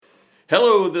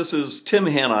Hello, this is Tim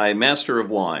Hanai, Master of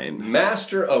Wine.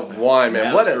 Master of Wine,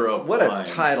 man. Master of what Wine. A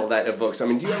title that evokes. I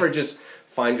mean, do you ever just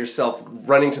find yourself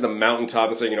running to the mountaintop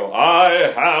and saying,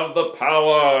 I have the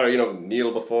power,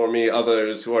 kneel before me,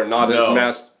 others who are not as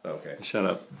master. Okay. Shut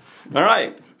up. All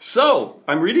right. So,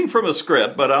 I'm reading from a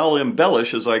script, but I'll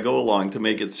embellish as I go along to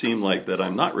make it seem like that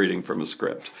I'm not reading from a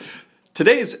script.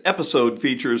 Today's episode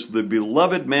features the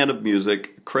beloved man of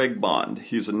music, Craig Bond.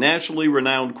 He's a nationally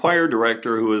renowned choir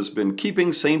director who has been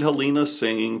keeping St. Helena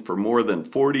singing for more than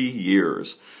 40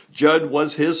 years. Judd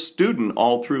was his student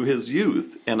all through his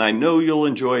youth, and I know you'll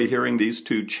enjoy hearing these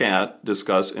two chat,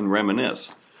 discuss, and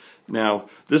reminisce. Now,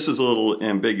 this is a little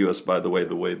ambiguous, by the way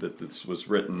that this was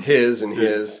written. His and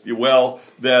his. Well,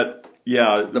 that...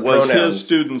 Yeah, the was pronouns. His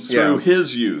students through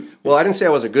his youth. Well, I didn't say I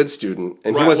was a good student,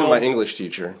 and he wasn't my English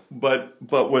teacher. But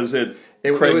was it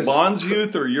Craig Bond's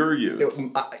youth or your youth?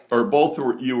 Or both?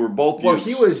 You were both Well, youths?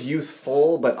 He was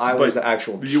youthful, but I was the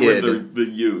actual kid. You were the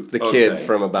youth. The kid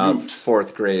from about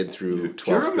 4th grade through 12th grade.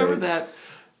 Do you remember that?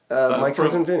 My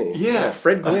cousin Vinny. Yeah.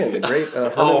 Fred Gwynn, the great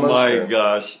Herman Oh, Munster. my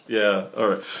gosh. Yeah. All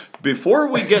right.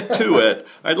 Before we get to it,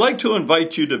 I'd like to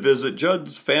invite you to visit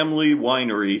Judd's family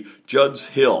winery, Judd's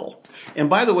Hill. And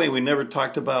by the way, we never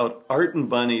talked about Art and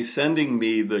Bunny sending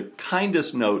me the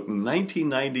kindest note in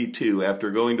 1992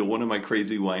 after going to one of my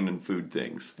crazy wine and food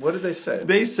things. What did they say?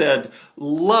 They said,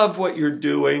 love what you're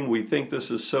doing. We think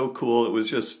this is so cool. It was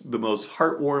just the most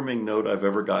heartwarming note I've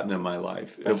ever gotten in my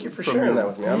life. Thank you for sharing that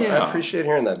with me. I appreciate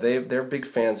hearing that. They're big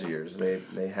fans of yours. They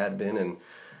had been, and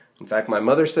in fact, my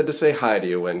mother said to say hi to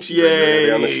you when she heard you were going to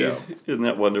be on the show. Isn't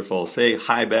that wonderful? Say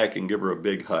hi back and give her a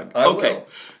big hug. I will.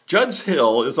 Judd's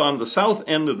Hill is on the south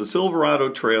end of the Silverado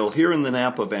Trail here in the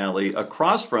Napa Valley,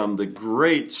 across from the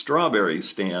great strawberry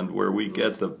stand where we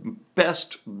get the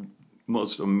best,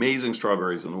 most amazing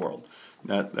strawberries in the world.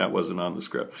 That wasn't on the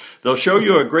script. They'll show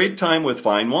you a great time with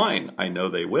fine wine. I know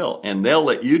they will. And they'll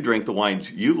let you drink the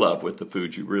wines you love with the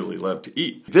food you really love to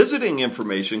eat. Visiting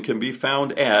information can be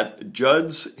found at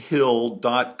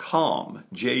juddshill.com,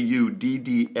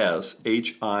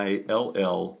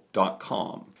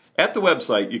 JUDDSHILL.com. At the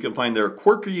website, you can find their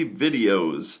quirky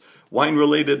videos,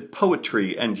 wine-related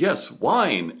poetry, and yes,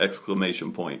 wine! !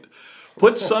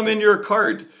 Put some in your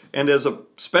cart, and as a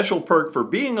special perk for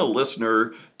being a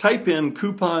listener, type in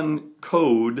coupon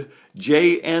code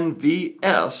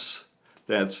JNVS,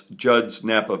 that's Judd's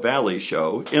Napa Valley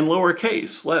Show, in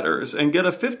lowercase letters, and get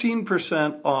a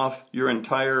 15% off your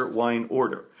entire wine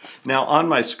order. Now, on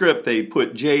my script, they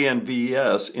put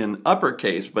JNVS in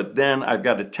uppercase, but then I've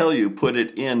got to tell you, put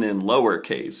it in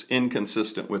lowercase,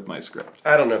 inconsistent with my script.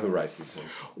 I don't know who writes these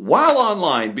things. While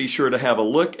online, be sure to have a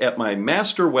look at my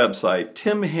master website,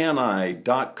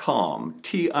 timhanai.com,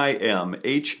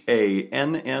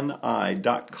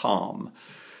 TIMHANNI.com.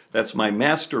 That's my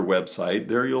master website.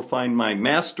 There you'll find my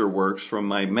masterworks from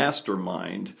my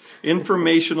mastermind.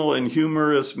 Informational and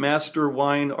humorous master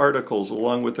wine articles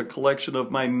along with a collection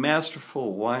of my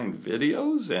masterful wine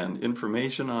videos and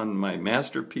information on my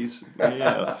masterpiece.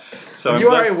 Yeah. So you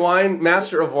are a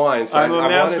master of wine. So I'm a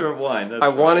master of wine. That's I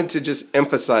wanted to just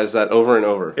emphasize that over and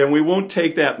over. And we won't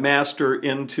take that master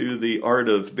into the art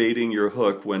of baiting your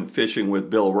hook when fishing with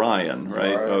Bill Ryan,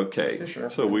 right? Okay. Fisher.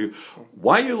 So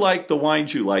why you like the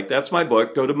wines you like. That's my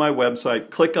book. Go to my website,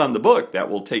 click on the book.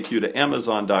 That will take you to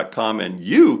Amazon.com, and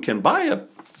you can buy a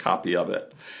copy of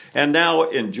it. And now,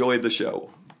 enjoy the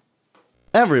show.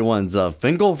 Everyone's a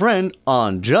Finkel friend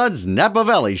on Judd's Napa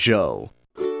Valley Show.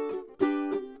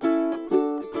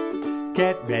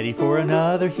 Get ready for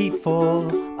another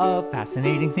heapful of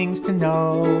fascinating things to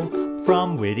know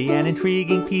from witty and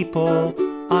intriguing people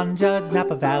on Judd's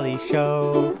Napa Valley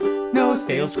Show. No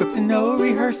stale script and no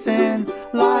rehearsing,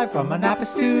 live from a Napa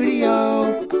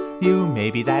studio. You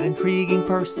may be that intriguing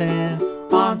person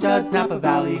on Judd's Napa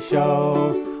Valley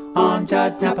Show. On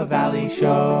Judd's Napa Valley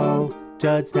Show.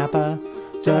 Judd's Napa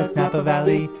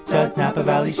Valley, Judd's Napa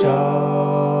Valley Show.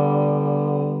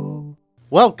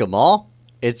 Welcome all.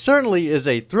 It certainly is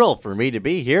a thrill for me to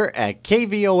be here at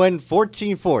KVON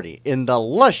 1440 in the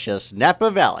luscious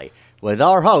Napa Valley with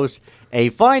our host, a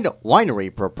fine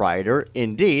winery proprietor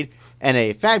indeed, and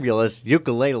a fabulous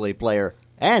ukulele player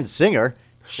and singer,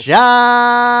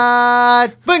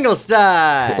 Shad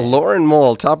Finkelstein. Lauren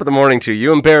Mole, top of the morning to you.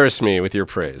 You embarrass me with your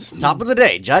praise. Top of the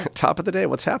day, Judd. Top of the day.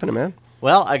 What's happening, man?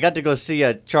 Well, I got to go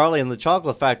see Charlie and the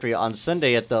Chocolate Factory on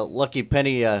Sunday at the Lucky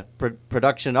Penny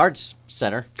Production Arts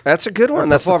Center. That's a good one.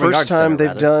 That's the Performing first Arts time Center,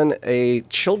 they've done a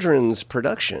children's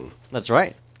production. That's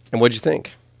right. And what'd you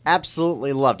think?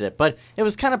 Absolutely loved it, but it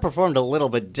was kind of performed a little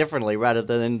bit differently rather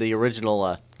than the original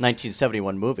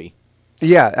 1971 movie.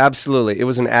 Yeah, absolutely. It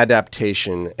was an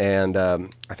adaptation, and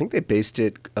I think they based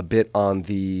it a bit on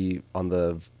the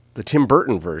Tim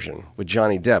Burton version with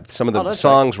Johnny Depp. Some of the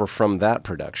songs were from that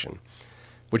production,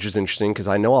 which was interesting because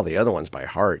I know all the other ones by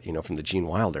heart, from the Gene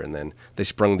Wilder, and then they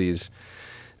sprung these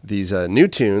new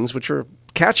tunes, which were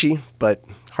catchy but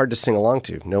hard to sing along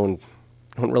to. No one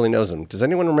really knows them. Does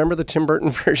anyone remember the Tim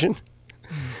Burton version?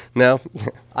 No?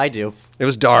 I do. It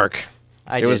was dark.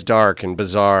 It was dark and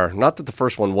bizarre. Not that the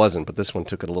first one wasn't, but this one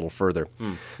took it a little further.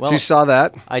 Well, so you saw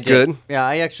that? I did. Good. Yeah,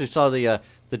 I actually saw the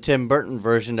Tim Burton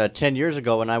version 10 years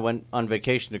ago when I went on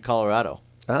vacation to Colorado.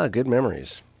 Ah, good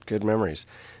memories. Good memories.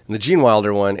 And the Gene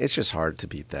Wilder one, it's just hard to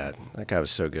beat that. That guy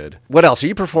was so good. What else? Are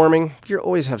you performing? You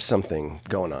always have something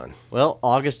going on. Well,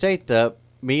 August 8th,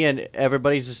 me and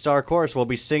Everybody's a Star Chorus will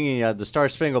be singing the Star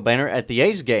Spangled Banner at the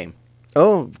A's game.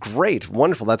 Oh, great.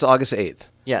 Wonderful. That's August 8th.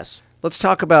 Yes. Let's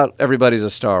talk about Everybody's a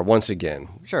Star once again.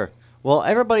 Sure. Well,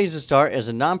 Everybody's a Star is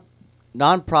a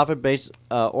non-profit-based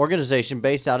organization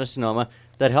based out of Sonoma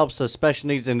that helps special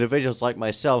needs individuals like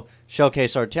myself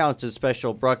showcase our talents in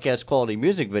special broadcast quality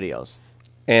music videos.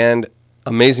 And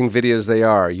amazing videos they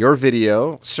are. Your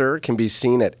video, sir, can be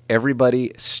seen at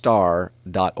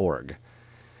everybodystar.org.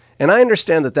 And I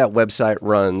understand that website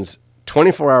runs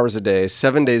 24 hours a day,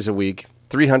 7 days a week,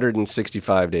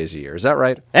 365 days a year. Is that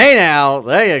right? Hey now,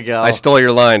 there you go. I stole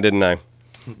your line, didn't I?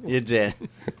 You did.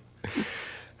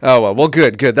 Oh, well,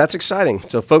 good. That's exciting.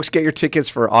 So folks, get your tickets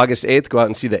for August 8th. Go out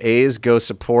and see the A's. Go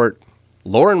support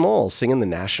Lauren Mole singing the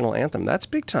national anthem. That's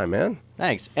big time, man.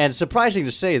 Thanks. And surprising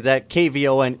to say that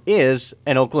KVON is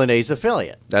an Oakland A's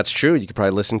affiliate. That's true. You could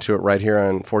probably listen to it right here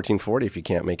on 1440 if you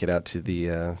can't make it out to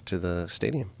the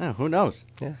stadium. Oh, who knows?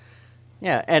 Yeah.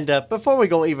 Yeah, and before we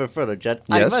go even further, Jed,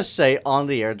 yes? I must say on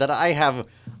the air that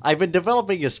I've been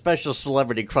developing a special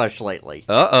celebrity crush lately.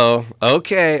 Uh-oh.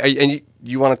 Okay. And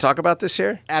you want to talk about this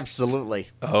here? Absolutely.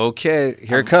 Okay.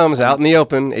 Here it comes, out in the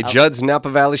open, a Judd's Napa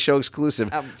Valley Show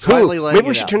exclusive. Maybe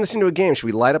we should turn this into a game. Should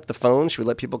we light up the phone? Should we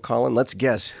let people call in? Let's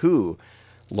guess who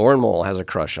Lauren Mole has a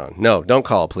crush on. No, don't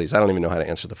call, please. I don't even know how to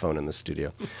answer the phone in this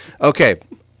studio. Okay.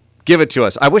 Give it to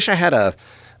us. I wish I had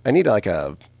I need like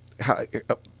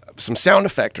some sound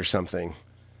effect or something.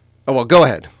 Oh, well, go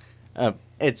ahead.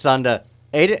 It's on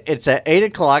it's at 8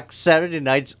 o'clock Saturday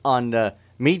nights on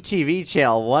MeTV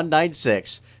channel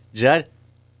 196. Judd,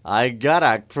 I got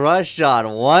a crush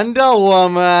on Wonder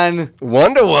Woman.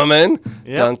 Wonder Woman?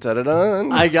 Yep. Dun, dun, dun,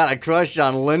 dun. I got a crush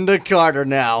on Linda Carter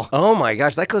now. Oh, my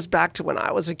gosh. That goes back to when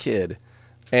I was a kid.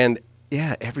 And,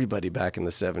 yeah, everybody back in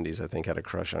the 70s, I think, had a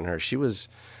crush on her. She was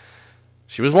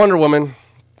Wonder Woman.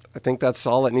 I think that's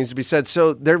all that needs to be said.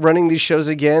 So they're running these shows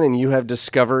again, and you have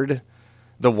discovered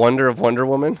the wonder of Wonder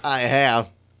Woman? I have.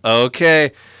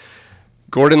 Okay.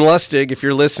 Gordon Lustig, if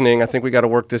you're listening, I think we got to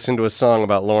work this into a song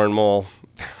about Lauren Mole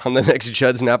on the next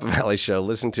Judd's Napa Valley show.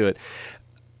 Listen to it.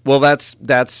 Well, that's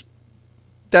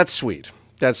sweet.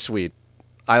 That's sweet.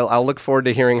 I'll look forward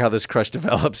to hearing how this crush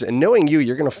develops. And knowing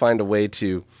you're going to find a way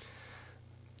to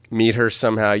meet her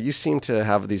somehow. You seem to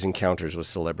have these encounters with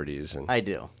celebrities. And I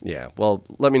do. Yeah. Well,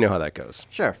 let me know how that goes.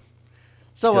 Sure.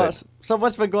 So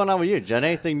what's been going on with you, Jen?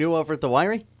 Anything new over at the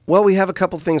winery? Well, we have a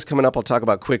couple things coming up I'll talk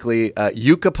about quickly.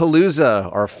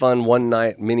 Ukapalooza, our fun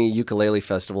one-night mini ukulele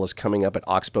festival, is coming up at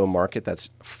Oxbow Market. That's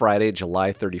Friday,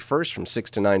 July 31st from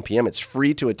 6 to 9 p.m. It's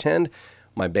free to attend.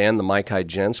 My band, the Mike High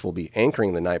Gents, will be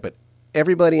anchoring the night, but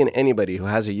everybody and anybody who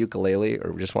has a ukulele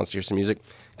or just wants to hear some music,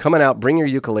 coming out, bring your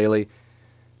ukulele,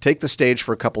 take the stage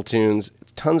for a couple tunes.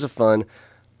 It's tons of fun.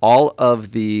 All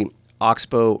of the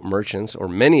Oxbow merchants, or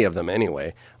many of them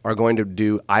anyway, are going to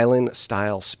do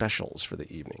island-style specials for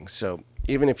the evening. So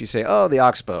even if you say, oh, the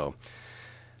Oxbow,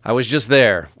 I was just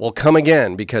there. Well, come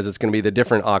again, because it's going to be the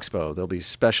different Oxbow. There'll be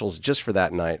specials just for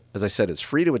that night. As I said, it's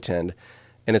free to attend,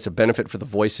 and it's a benefit for the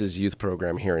Voices youth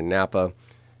program here in Napa.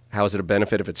 How is it a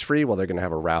benefit if it's free? Well, they're going to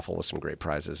have a raffle with some great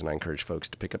prizes, and I encourage folks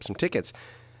to pick up some tickets.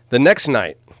 The next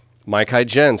night, Mike High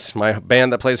Gents, my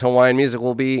band that plays Hawaiian music,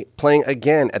 will be playing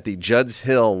again at the Judd's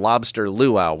Hill Lobster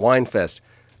Luau Wine Fest,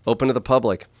 open to the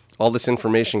public. All this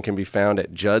information can be found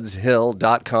at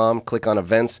juddshill.com. Click on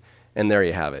events, and there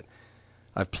you have it.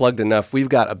 I've plugged enough. We've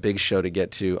got a big show to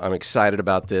get to. I'm excited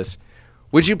about this.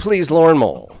 Would you please, Lauren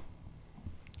Mole,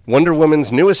 Wonder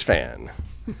Woman's newest fan,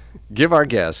 give our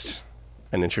guest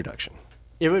an introduction?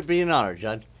 It would be an honor,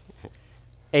 Judd.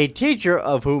 A teacher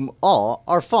of whom all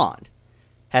are fond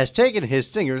has taken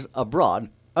his singers abroad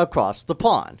across the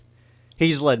pond.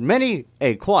 He's led many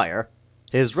a choir.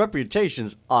 His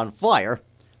reputation's on fire.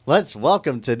 Let's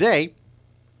welcome today,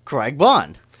 Craig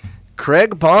Bond.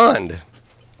 Craig Bond.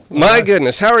 My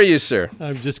goodness, how are you, sir?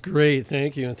 I'm just great,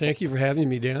 thank you. And thank you for having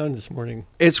me down this morning.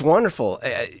 It's wonderful.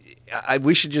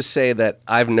 we should just say that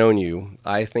I've known you.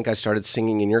 I think I started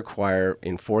singing in your choir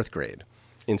in 4th grade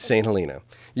in St. Helena.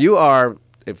 You are,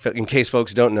 in case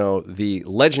folks don't know, the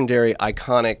legendary,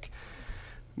 iconic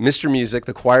Mr. Music,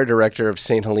 the choir director of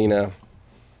St. Helena.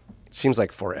 It seems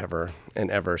like forever and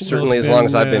ever. Certainly as long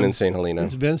as I've been in St. Helena.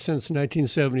 It's been since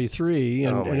 1973.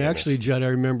 And actually, Judd, I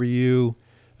remember you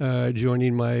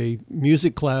joining my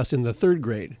music class in the 3rd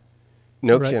grade.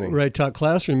 No kidding. Where I taught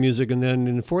classroom music, and then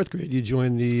in the 4th grade, you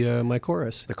joined my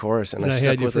chorus. The chorus, and I I stuck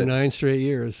had you with for it. 9 straight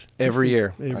years. Every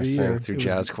year, I Every sang year. through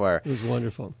jazz choir. It was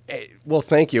wonderful. Well,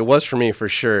 thank you. It was for me, for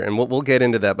sure, and we'll get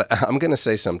into that. But I'm going to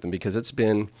say something because that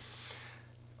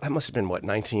must have been,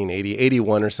 1980,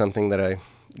 81 or something that I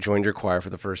joined your choir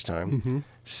for the first time. Mm-hmm.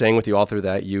 Sang with you all through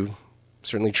that. You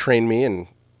certainly trained me in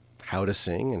how to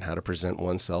sing and how to present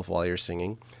oneself while you're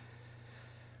singing.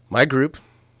 My group,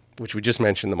 which we just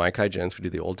mentioned, the Maikai Gents, we do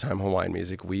the old-time Hawaiian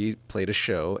music. We played a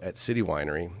show at City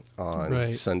Winery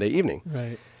on Sunday evening.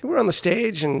 Right. We were on the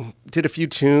stage and did a few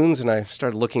tunes, and I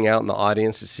started looking out in the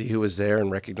audience to see who was there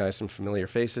and recognize some familiar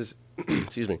faces.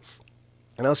 Excuse me.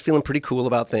 And I was feeling pretty cool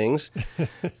about things,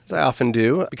 as I often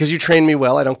do. Because you train me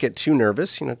well, I don't get too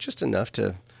nervous, just enough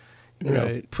to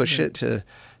push it to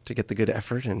get the good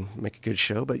effort and make a good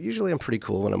show. But usually I'm pretty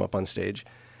cool when I'm up on stage.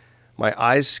 My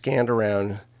eyes scanned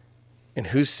around, and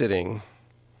who's sitting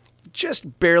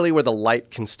just barely where the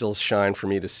light can still shine for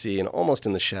me to see and almost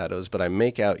in the shadows, but I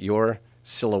make out your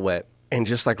silhouette. And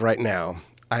just like right now,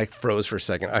 I froze for a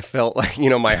second. I felt like,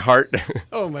 my heart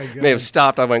Oh, my God. may have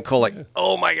stopped. I went cold like,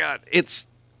 oh, my God, it's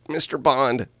Mr.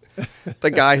 Bond, the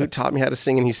guy who taught me how to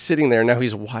sing, and he's sitting there. Now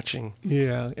he's watching.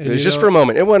 Yeah. And It was just for a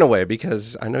moment. It went away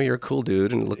because I know you're a cool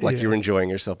dude and it looked like you were enjoying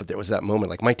yourself, but there was that moment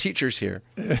like, my teacher's here.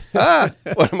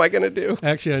 What am I going to do?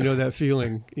 Actually, I know that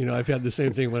feeling. I've had the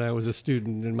same thing when I was a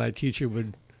student, and my teacher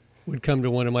would come to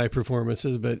one of my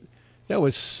performances, but that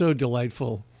was so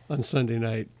delightful on Sunday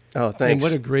night. Oh, thanks. And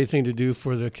what a great thing to do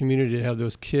for the community to have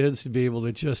those kids to be able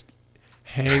to just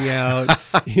hang out,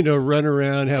 run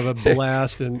around, have a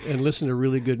blast, and listen to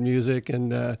really good music.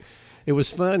 And it was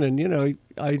fun. And,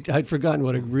 I'd forgotten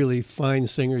what a really fine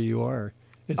singer you are.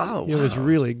 It was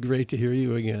really great to hear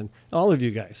you again. All of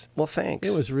you guys. Well, thanks.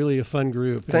 It was really a fun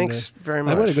group. Thanks very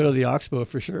much. I want to go to the Oxbow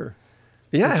for sure.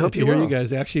 Yeah, I hope you will. Hear you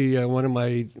guys. Actually, one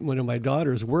of my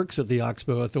daughters works at the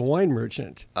Oxbow at the Wine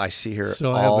Merchant. I see her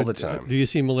So all the time. Do you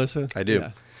see Melissa? I do.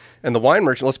 Yeah. And the Wine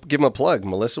Merchant, let's give him a plug.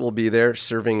 Melissa will be there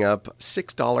serving up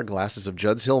 $6 glasses of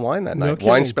Judd's Hill wine that night. kidding.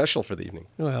 Wine special for the evening.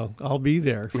 Well, I'll be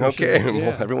there. For Okay, sure. well,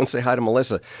 Yeah. everyone say hi to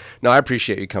Melissa. No, I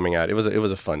appreciate you coming out. It was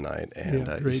a fun night, and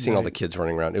great seeing all the night. kids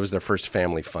running around. It was their first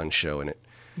family fun show, and it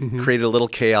created a little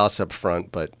chaos up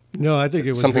front, but No, I think it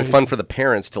was something great. fun for the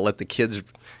parents to let the kids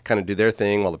kind of do their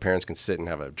thing while the parents can sit and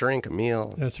have a drink, a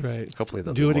meal. That's right. Hopefully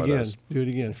they'll do do it more of again. those. Do it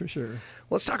again for sure.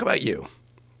 Let's talk about you.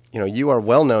 You are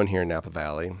well known here in Napa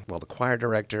Valley. Well, the choir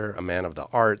director, a man of the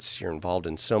arts. You're involved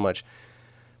in so much.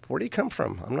 But where do you come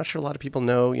from? I'm not sure a lot of people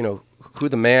know, who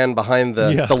the man behind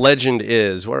the legend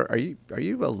is. Where are you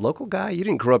a local guy? You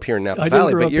didn't grow up here in Napa I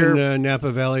Valley, didn't grow but up you're in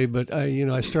Napa Valley, but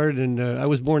I started in. I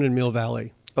was born in Mill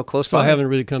Valley, close so by. I haven't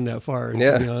really come that far.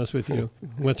 Yeah. To be honest with you,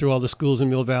 went through all the schools in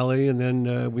Mill Valley, and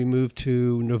then we moved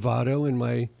to Novato in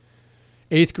my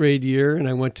 8th grade year, and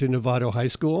I went to Novato High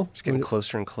School. Just getting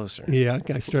closer and closer. Yeah,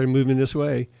 I started moving this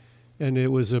way, and it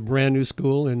was a brand new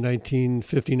school in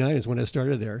 1959 is when I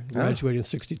started there. Graduated in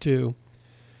 62,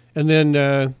 and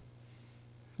then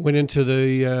went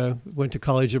to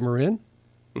College of Marin.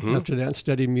 After that,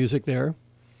 studied music there.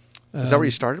 Is that where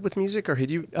you started with music, or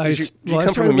did you I come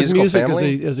started from a with musical music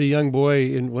family? as a young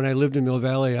boy, and when I lived in Mill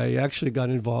Valley, I actually got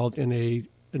involved in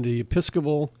the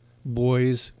Episcopal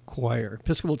Boys Choir,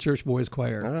 Episcopal Church Boys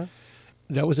Choir. Uh-huh.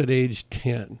 That was at age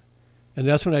 10, and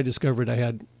that's when I discovered I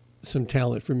had some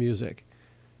talent for music,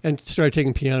 and started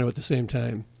taking piano at the same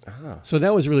time. Ah. So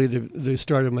that was really the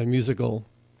start of my musical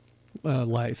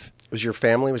life. Was your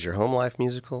home life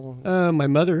musical? My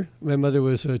mother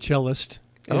was a cellist,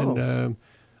 and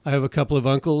I have a couple of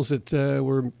uncles that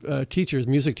were teachers,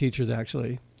 music teachers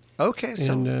actually. Okay,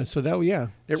 so And so that, yeah.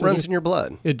 it So runs in your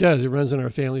blood. It does. It runs in our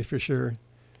family for sure,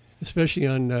 especially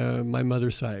on my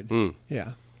mother's side. Mm.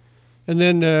 Yeah. And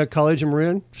then College of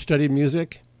Marin, studied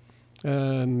music,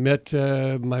 met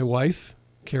my wife,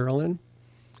 Carolyn.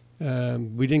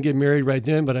 We didn't get married right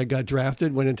then, but I got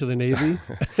drafted, went into the Navy.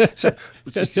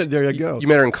 There you go. You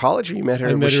met her in college, or you met her?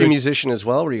 I met Was she her- a musician as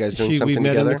well? Were you guys doing We something met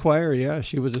together? in the choir, yeah.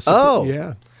 She was a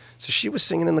yeah. So she was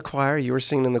singing in the choir. You were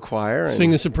singing in the choir. And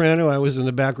Singing soprano. I was in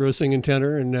the back row singing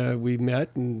tenor, and we met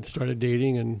and started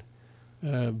dating.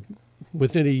 And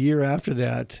within a year after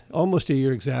that, almost a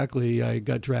year exactly, I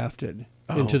got drafted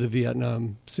into the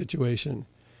Vietnam situation.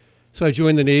 So I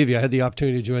joined the Navy. I had the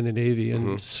opportunity to join the Navy.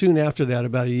 And soon after that,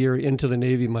 about a year into the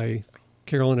Navy,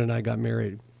 Carolyn and I got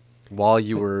married. While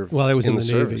you were While I was in the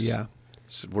service. Navy, yeah.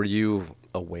 So were you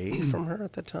away from her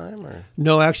at that time? Or?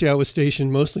 No, actually, I was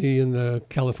stationed mostly in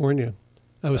California.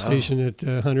 I was stationed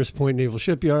at Hunters Point Naval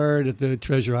Shipyard, at the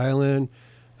Treasure Island.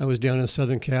 I was down in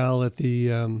Southern Cal at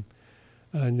the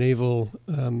naval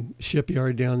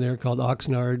shipyard down there called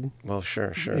Oxnard. Well,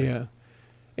 sure. Yeah.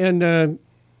 And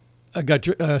I got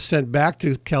sent back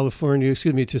to California,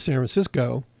 to San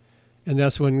Francisco. And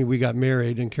that's when we got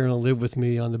married, and Carolyn lived with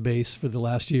me on the base for the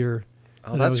last year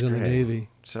that I was in the Navy.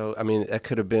 So, I mean, that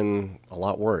could have been a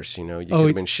lot worse. You could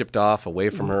have been shipped off away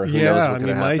from her. Who knows what could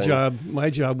have happened? My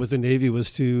job with the Navy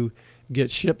was to get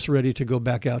ships ready to go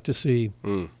back out to sea.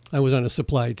 I was on a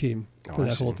supply team for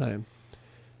that whole time.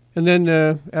 And then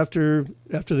after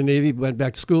the Navy, went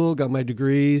back to school, got my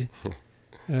degree,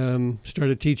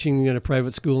 started teaching in a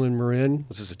private school in Marin.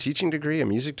 Was this a teaching degree, a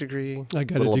music degree? I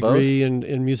got a degree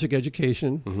in music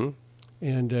education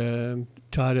and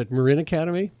taught at Marin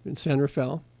Academy in San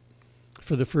Rafael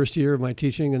for the first year of my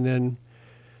teaching, and then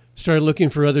started looking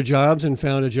for other jobs and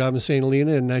found a job in St.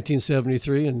 Helena in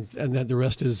 1973, and that the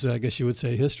rest is, I guess you would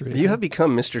say, history. You have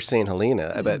become Mr. St.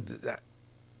 Helena. But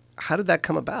how did that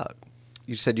come about?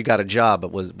 You said you got a job,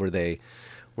 but were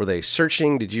they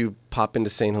searching? Did you pop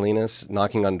into St. Helena's,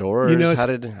 knocking on doors? How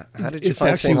did you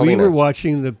find St. Helena? We were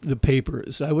watching the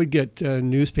papers. I would get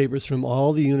newspapers from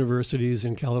all the universities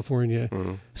in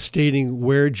California stating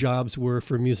where jobs were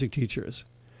for music teachers.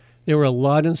 There were a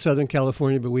lot in Southern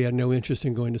California, but we had no interest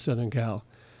in going to Southern Cal.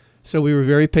 So we were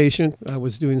very patient. I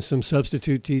was doing some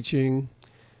substitute teaching.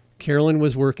 Carolyn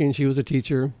was working. She was a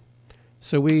teacher.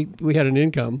 So we had an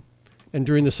income. And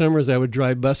during the summers, I would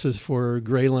drive buses for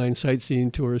Gray Line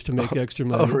sightseeing tours to make extra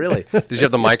money. Oh, really? Did you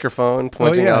have the microphone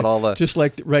pointing out all the... Just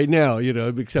like right now,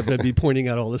 except I'd be pointing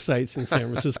out all the sites in San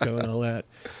Francisco and all that.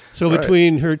 So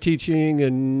between her teaching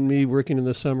and me working in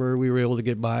the summer, we were able to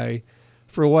get by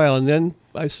for a while. And then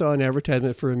I saw an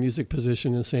advertisement for a music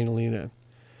position in St. Helena.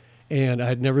 And I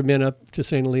had never been up to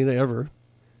St. Helena ever.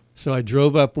 So I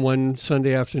drove up one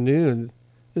Sunday afternoon.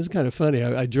 This is kind of funny.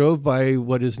 I drove by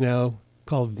what is now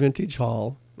called Vintage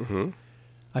Hall.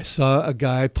 I saw a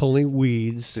guy pulling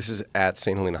weeds. This is at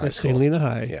St. Helena High School. St. Helena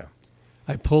High. Yeah.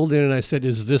 I pulled in and I said,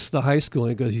 "Is this the high school?"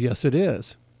 And he goes, "Yes, it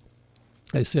is."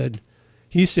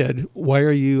 He said, "Why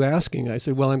are you asking?" I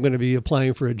said, "Well, I'm going to be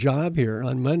applying for a job here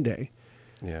on Monday."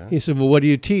 Yeah. He said, "Well, what do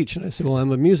you teach?" And I said, "Well,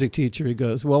 I'm a music teacher." He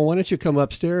goes, "Well, why don't you come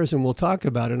upstairs and we'll talk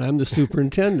about it? I'm the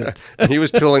superintendent." And he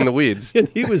was pulling the weeds. And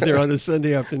he was there on a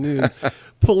Sunday afternoon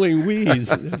pulling weeds.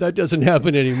 That doesn't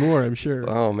happen anymore, I'm sure.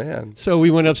 Oh, man. So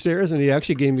we went upstairs, and he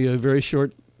actually gave me a very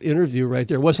short interview right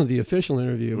there. It wasn't the official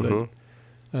interview,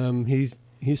 but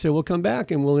he said, "We'll come back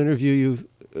and we'll interview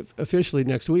you officially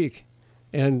next week."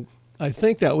 And I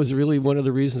think that was really one of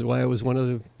the reasons why I was one of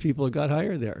the people that got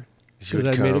hired there.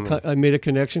 Because I made a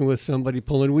connection with somebody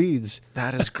pulling weeds.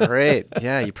 That is great.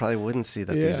 Yeah, you probably wouldn't see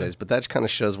that these days. But that kind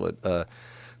of shows what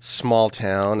small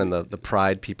town and the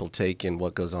pride people take in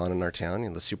what goes on in our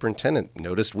town. The superintendent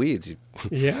noticed weeds.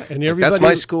 Yeah, and everybody. That's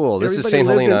my school. This is St.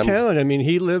 Helena. In town. I mean,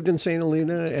 he lived in St.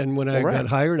 Helena, and when I got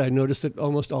hired, I noticed that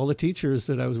almost all the teachers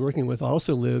that I was working with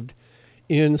also lived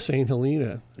in St.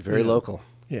 Helena. Very local.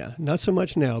 Yeah, not so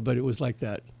much now, but it was like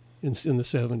that in the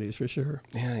 70s for sure.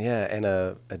 Yeah, and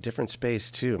a different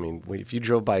space too. I mean, if you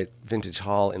drove by Vintage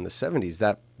Hall in the 70s,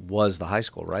 that was the high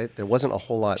school, right? There wasn't a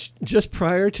whole lot. Just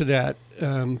prior to that,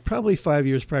 probably 5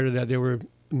 years prior to that, they were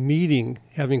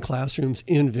having classrooms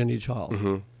in Vintage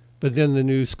Hall. But then the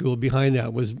new school behind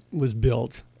that was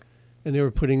built, and they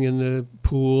were putting in the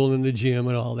pool and the gym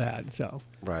and all that. So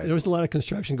there was a lot of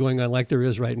construction going on, like there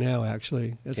is right now,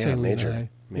 actually, at St. Helena High.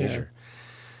 Major.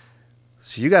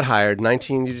 So you got hired,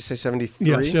 19, did you say 73?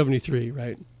 Yeah, 73,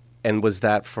 right. And was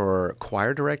that for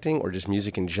choir directing or just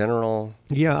music in general?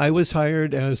 Yeah, I was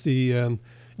hired as the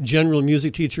general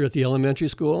music teacher at the elementary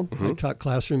school. I taught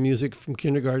classroom music from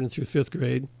kindergarten through 5th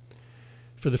grade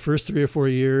for the first 3 or 4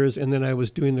 years, and then I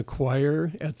was doing the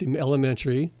choir at the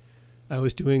elementary. I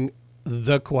was doing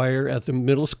the choir at the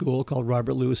middle school called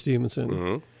Robert Louis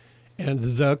Stevenson.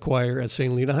 And the choir at St.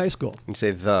 Helena High School. You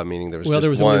say the, meaning there was there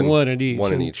was only one at each.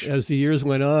 One in each. As the years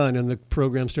went on and the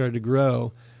program started to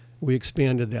grow, we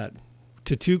expanded that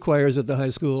to 2 choirs at the high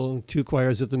school, 2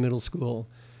 choirs at the middle school,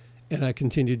 and I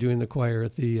continued doing the choir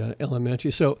at the elementary.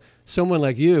 So someone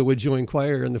like you would join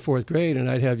choir in the 4th grade, and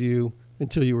I'd have you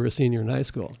until you were a senior in high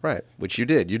school. Right, which you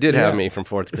did. You did have me from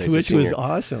 4th grade which to senior. Was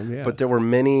awesome, yeah. But there were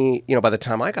many, by the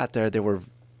time I got there were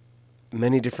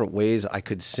many different ways I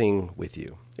could sing with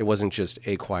you. It wasn't just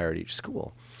a choir at each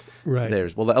school.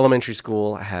 Right. Well, the elementary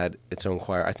school had its own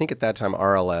choir. I think at that time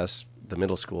RLS, the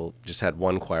middle school, just had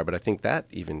one choir, but I think that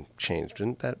even changed.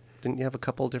 Didn't you have a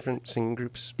couple different singing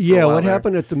groups? For a Yeah, while what there? Mm-hmm.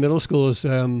 happened at the middle school is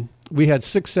we had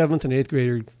 6th, 7th, and 8th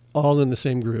grader all in the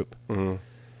same group.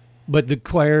 But the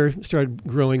choir started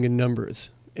growing in numbers.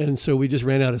 And so we just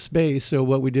ran out of space. So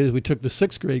what we did is we took the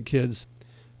 6th grade kids,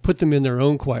 put them in their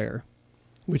own choir,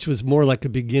 which was more like a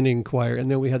beginning choir. And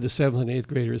then we had the 7th and 8th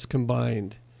graders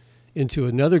combined into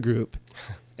another group.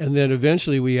 And then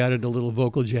eventually we added a little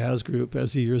vocal jazz group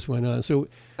as the years went on. So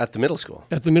At the middle school.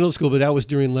 at the middle school, but that was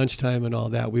during lunchtime and all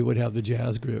that, we would have the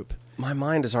jazz group. My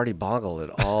mind is already boggled at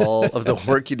all of the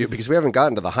work you do because we haven't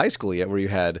gotten to the high school yet where you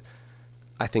had,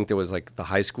 I think there was like the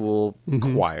high school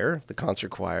choir, the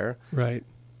concert choir. Right.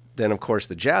 Then, of course,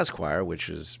 the jazz choir, which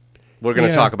is, we're going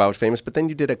to talk about famous, but then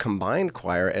you did a combined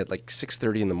choir at like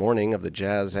 6:30 in the morning of the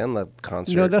jazz and the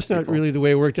concert. No, that's not people. really the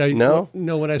way it worked. No?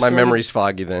 No, when I My started, memory's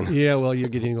foggy then. Yeah, well, you're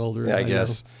getting older. Yeah, I know.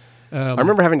 guess. I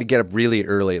remember having to get up really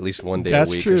early, at least one day a That's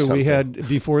week or true. something. We had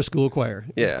before school choir.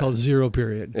 Yeah. It's called Zero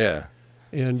Period. Yeah.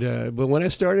 And but when I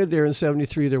started there in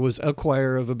 '73, there was a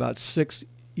choir of about 6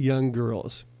 young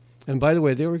girls. And by the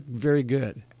way, they were very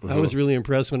good. I was really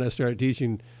impressed when I started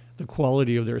teaching the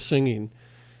quality of their singing.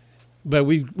 But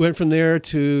we went from there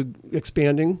to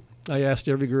expanding. I asked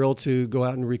every girl to go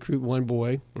out and recruit one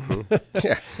boy,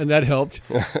 Yeah. and that helped.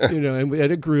 And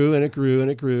it grew and it grew and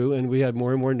it grew, and we had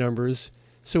more and more numbers.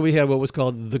 So we had what was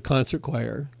called the concert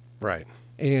choir, Right.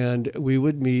 and we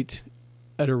would meet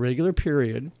at a regular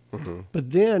period.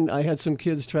 But then I had some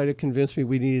kids try to convince me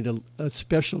we needed a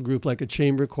special group like a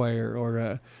chamber choir or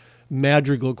a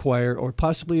madrigal choir or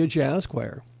possibly a jazz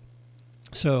choir.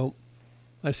 So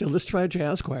I said, let's try a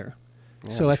jazz choir.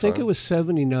 Yeah, So I think fun. it was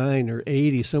 79 or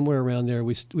 80, somewhere around there,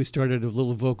 we started a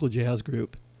little vocal jazz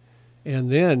group. And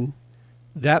then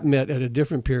that met at a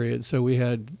different period. So we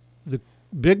had the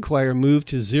big choir moved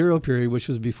to Zero Period, which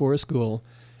was before school,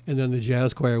 and then the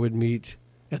jazz choir would meet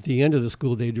at the end of the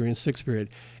school day during 6th period.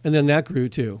 And then that grew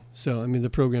too. So, I mean, the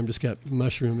program just kept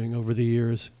mushrooming over the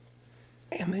years.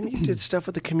 And then you did stuff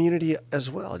with the community as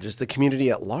well, just the community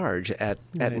at large at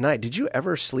night. Did you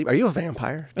ever sleep? Are you a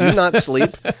vampire? Do you not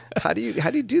sleep? How do you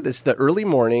do this? The early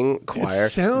morning choir,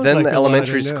 sounds then like the a lot,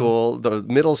 elementary I know. school, the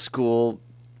middle school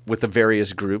with the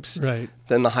various groups, Right.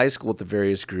 then the high school with the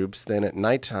various groups, then at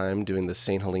nighttime doing the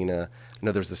St. Helena.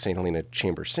 No, there was the St. Helena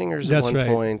Chamber Singers That's at one right.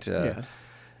 point. Yeah.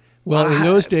 Well, in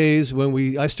those days,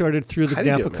 when I started through the How do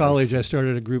you do Napa it, man? College, I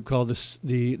started a group called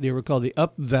they were called the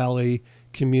Up Valley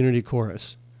Community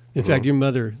Chorus. In fact, your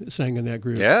mother sang in that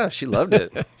group. Yeah, she loved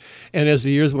it. And as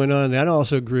the years went on, that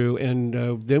also grew. And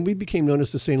then we became known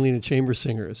as the St. Helena Chamber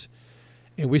Singers.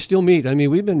 And we still meet. I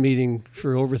mean, we've been meeting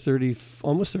for over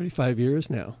almost 35 years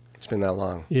now. It's been that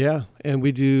long. Yeah. And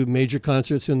we do major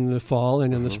concerts in the fall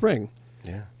and in the spring.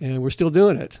 Yeah. And we're still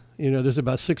doing it. There's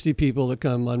about 60 people that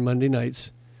come on Monday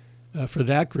nights for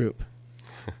that group.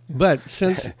 But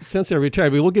since they're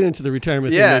retired, we'll get into the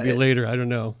retirement Yeah. thing maybe later. I don't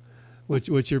know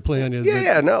what your plan is.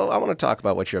 Yeah, no, I want to talk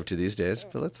about what you're up to these days,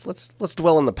 but let's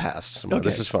dwell in the past some more. Okay.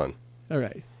 This is fun. All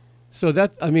right. So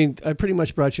I pretty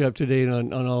much brought you up to date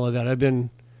on all of that. I've been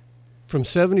from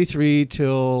 73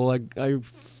 till I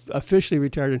officially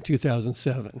retired in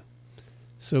 2007.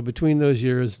 So between those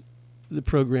years, the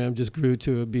program just grew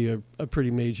to be a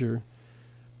pretty major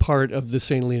part of the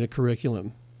St. Helena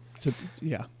curriculum. So,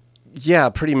 yeah. Yeah,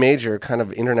 pretty major, kind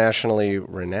of internationally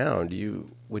renowned.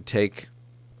 You would take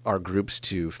our groups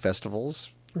to festivals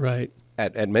Right.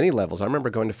 at many levels. I remember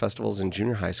going to festivals in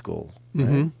junior high school.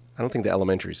 Right? I don't think the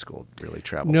elementary school really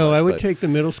traveled No, much, I would but take the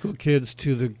middle school kids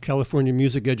to the California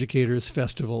Music Educators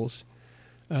festivals.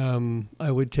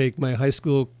 I would take my high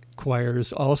school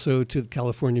choirs also to the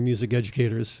California Music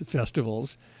Educators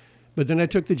festivals. But then I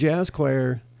took the jazz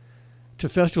choir to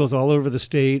festivals all over the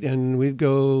state, and we'd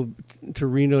go to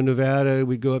Reno, Nevada.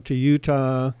 We'd go up to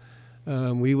Utah.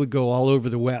 We would go all over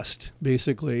the West,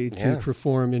 basically, to Yeah.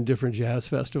 perform in different jazz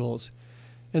festivals.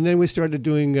 And then we started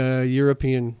doing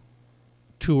European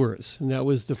tours, and that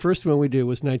was the first one we did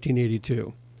was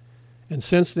 1982. And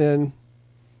since then,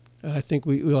 I think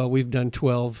we've done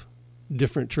 12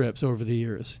 different trips over the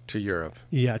years. to Europe.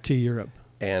 Yeah, to Europe.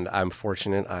 And I'm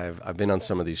fortunate. I've been on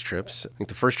some of these trips. I think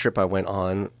the first trip I went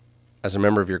on as a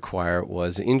member of your choir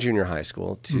was in junior high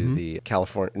school to the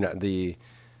California.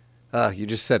 No, you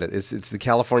just said it. It's the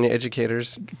California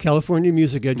Educators. California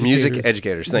Music Educators. Music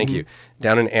Educators. Thank you.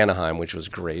 Down in Anaheim, which was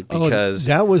great because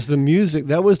that was the music.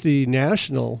 That was the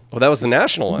national that was the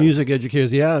national one. music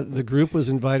educators. Yeah, the group was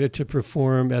invited to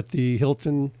perform at the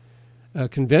Hilton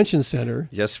Convention Center,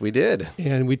 Yes, we did.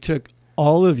 and we took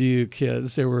all of you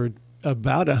kids. There were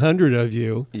about 100 of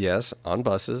you Yes, on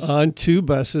buses. on 2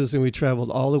 buses, and we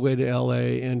traveled all the way to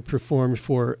LA and performed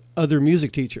for other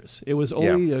music teachers. It was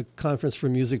only a conference for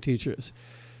music teachers.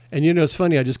 And it's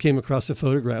funny, I just came across a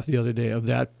photograph the other day of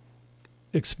that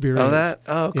experience.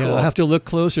 Oh, cool. Yeah, I'll have to look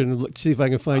closer and see if I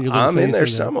can find your little I'm face in there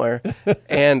somewhere.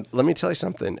 And let me tell you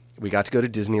something. We got to go to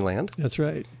Disneyland, That's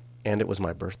right. and it was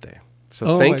my birthday. So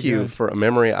Oh, my thank you God. for a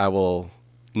memory I will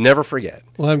never forget.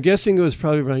 Well, I'm guessing it was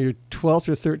probably around your 12th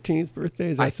or 13th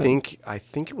birthday. Is that I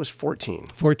think it was 14.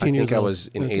 14 I years think I old. was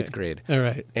in Okay. 8th grade. All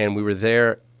right. And we were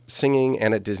there singing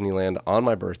and at Disneyland on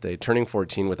my birthday, turning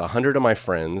 14 with 100 of my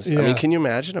friends. I Yeah. mean, can you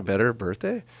imagine a better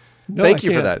birthday? No, Thank I you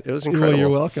for can't. that. It was Well, incredible. you're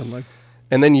welcome.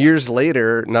 And then years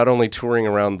later, not only touring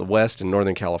around the West and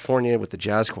Northern California with the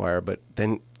jazz choir, but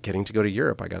then getting to go to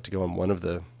Europe. I got to go on one of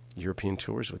the European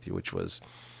tours with you, which was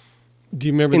Do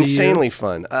you remember insanely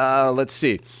fun. Let's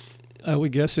see. the year? I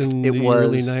would guess in It the was-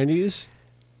 early 90s.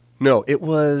 No, I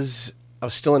was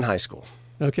still in high school.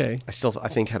 Okay. I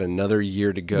think, had another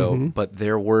year to go, Mm-hmm. but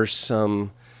there were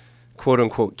some quote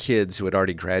unquote kids who had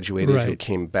already graduated who Right.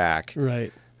 came back.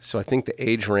 Right. So I think the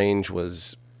age range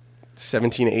was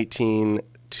 17, 18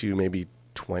 to maybe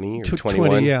 20 or 21.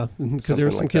 20, yeah. Because there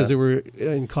were something some like kids that. that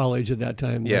were in college at that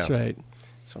time. That's Yeah. right.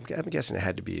 So I'm guessing it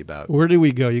had to be about. Where did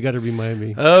we go? You got to remind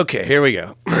me. Okay, here we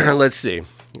go. Let's see.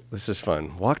 This is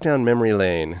fun. Walk down memory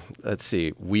lane. Let's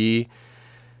see. We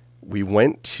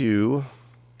went to.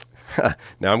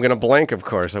 Now I'm going to blank. Of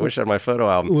course, I wish I had my photo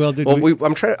album. Well, did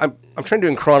I'm trying to do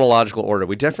in chronological order.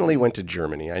 We definitely went to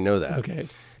Germany. I know that. Okay.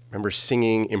 Remember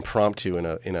singing impromptu in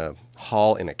a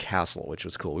hall in a castle, which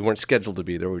was cool. We weren't scheduled to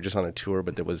be there. We were just on a tour,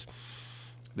 but there was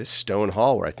this stone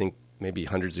hall where I think maybe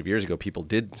hundreds of years ago people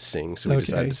did sing. So we Okay.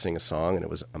 decided to sing a song, and it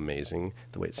was amazing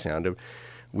the way it sounded.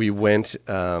 We went.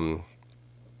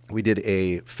 We did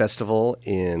a festival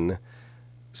in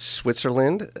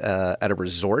Switzerland at a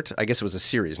resort. I guess it was a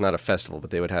series, not a festival,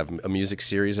 but they would have a music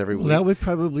series every Well, week. that would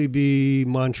probably be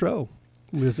Montreux.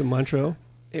 Was it Montreux?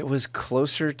 It was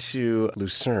closer to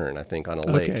Lucerne, I think, on a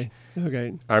lake. Okay.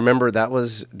 Okay. I remember that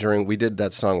was we did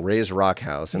that song, Ray's Rock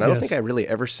House. And I don't Yes. think I really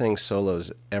ever sang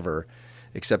solos ever,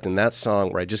 except in that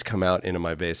song where I just come out into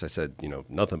my bass. I said,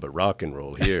 nothing but rock and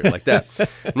roll here, like that.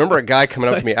 Remember a guy coming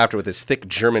up to me after with his thick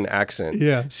German accent.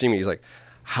 Yeah. Seeing me, he's like,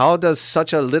 how does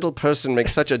such a little person make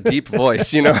such a deep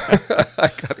voice? I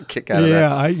got a kick out of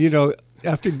that. Yeah.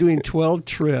 After doing 12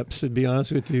 trips, to be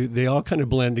honest with you, they all kind of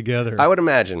blend together. I would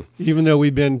imagine. Even though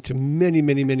we've been to many,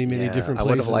 many, many, many Yeah, different I places.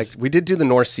 would have liked. We did do the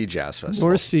North Sea Jazz Festival.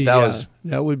 North Sea, That yeah. was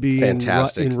that would be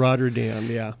fantastic. in Rotterdam,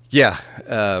 yeah. Yeah,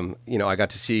 I got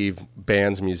to see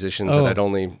bands, musicians that Oh. I'd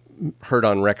only heard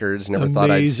on records, never thought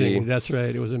I'd see. Amazing. That's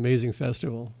right. It was an amazing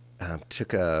festival.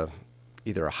 Took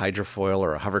either a hydrofoil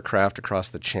or a hovercraft across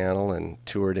the channel and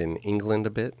toured in England a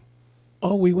bit.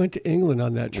 Oh, we went to England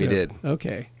on that We trip. did.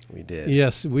 Okay. We did.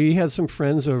 Yes, we had some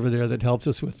friends over there that helped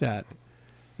us with that.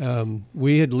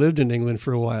 We had lived in England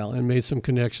for a while and made some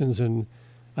connections, and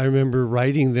I remember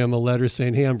writing them a letter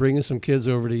saying, "Hey, I'm bringing some kids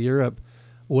over to Europe.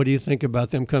 What do you think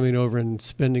about them coming over and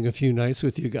spending a few nights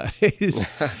with you guys?"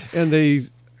 And they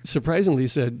surprisingly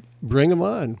said, "Bring them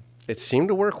on." It seemed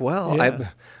to work well. Yeah.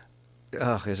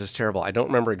 This is terrible. I don't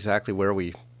remember exactly where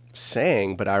we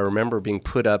sang, but I remember being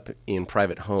put up in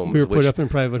private homes. We were put which up in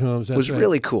private homes. That's was right.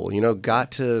 really cool.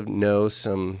 Got to know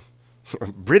some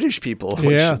British people,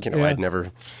 which Yeah, yeah. I'd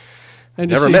never And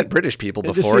to never see- met British people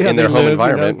and to before see how in their they home live,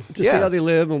 environment. to see how they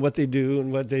live and what they do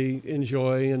and what they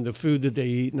enjoy and the food that they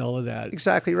eat and all of that.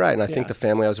 Exactly right. And I think Yeah. the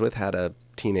family I was with had a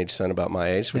teenage son about my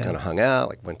age. So we Yeah. kind of hung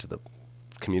out, went to the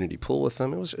community pool with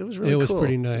them. It was really It was cool.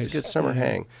 pretty It was nice. a good summer Yeah.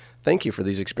 hang. Thank you for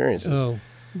these experiences. Oh,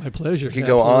 my pleasure. We could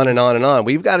go on and on and on.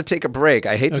 We've got to take a break.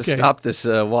 I hate to Okay. stop this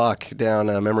walk down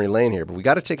memory lane here, but we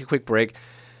got to take a quick break.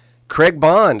 Craig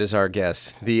Bond is our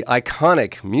guest, the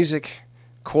iconic music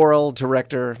choral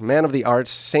director, man of the arts,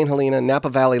 St. Helena, Napa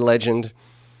Valley legend,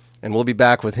 and we'll be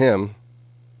back with him.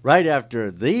 Right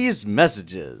after these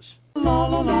messages.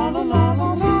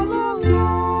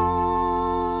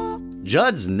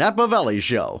 Judd's Napa Valley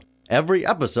Show. Every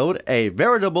episode, a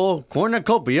veritable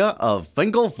cornucopia of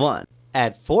Finkel fun.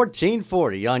 At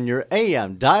 1440 on your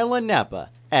AM dial in Napa.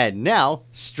 And now,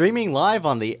 streaming live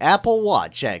on the Apple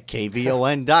Watch at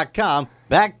kvon.com.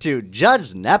 Back to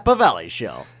Judd's Napa Valley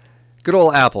Show. Good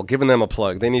old Apple, giving them a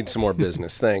plug. They need some more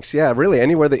business. Thanks. Yeah, really,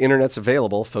 anywhere the internet's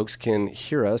available, folks can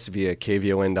hear us via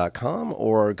kvon.com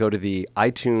or go to the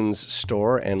iTunes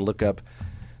store and look up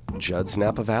Judd's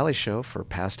Napa Valley Show for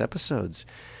past episodes.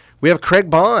 We have Craig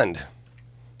Bond,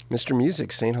 Mr.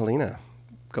 Music, St. Helena.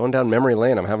 Going down memory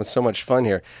lane. I'm having so much fun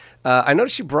here. I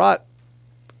noticed you brought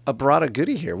a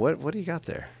goodie here. What do you got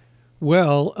there?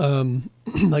 Well,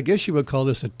 I guess you would call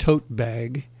this a tote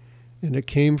bag, and it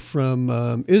came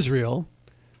from Israel.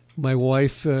 My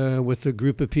wife, with a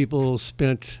group of people,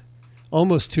 spent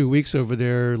almost 2 weeks over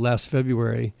there last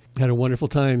February. Had a wonderful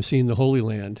time seeing the Holy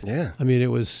Land. Yeah. I mean, it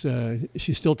was,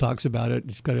 she still talks about it.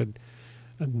 She's got a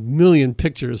million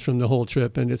pictures from the whole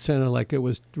trip, and it sounded like it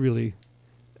was really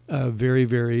very,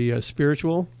 very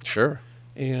spiritual. Sure.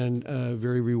 And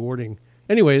very rewarding.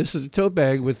 Anyway, this is a tote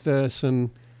bag with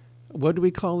some, what do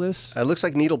we call this? It looks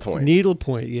like needlepoint.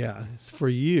 Needlepoint, yeah. It's for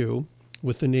you,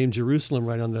 with the name Jerusalem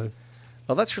right on the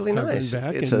Oh, that's really cover nice. and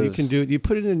back. It's And you can do it. You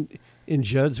put it in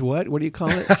Judd's what? What do you call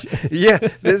it? Yeah,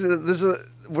 this is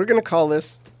we're going to call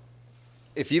this,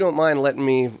 if you don't mind letting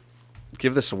me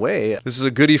give this away. This is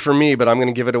a goodie for me, but I'm going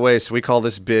to give it away. So we call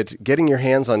this bit Getting Your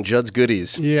Hands on Judd's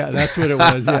Goodies. Yeah, that's what it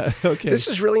was. Yeah, okay. This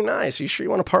is really nice. Are you sure you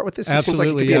want to part with this? This Absolutely.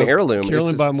 seems like it could be an heirloom. Carolyn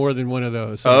This is- bought more than one of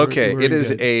those. So Okay, we're it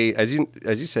is good.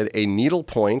 as you said, a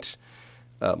needlepoint,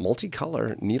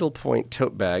 multicolor needlepoint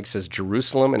tote bag. Says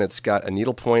Jerusalem, and it's got a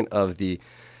needlepoint of the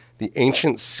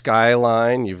ancient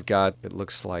skyline. You've got, it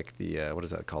looks like the what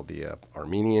is that called? The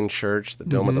Armenian church, the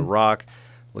Dome of the Rock.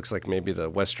 Looks like maybe the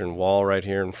Western Wall right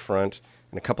here in front,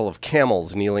 and a couple of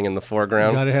camels kneeling in the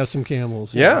foreground. Got to have some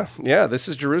camels. Yeah, this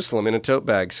is Jerusalem in a tote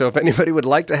bag. So if anybody would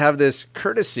like to have this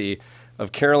courtesy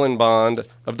of Carolyn Bond,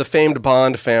 of the famed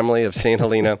Bond family of St.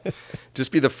 Helena,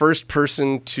 just be the first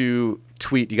person to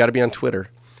tweet. You got to be on Twitter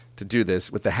to do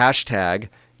this with the hashtag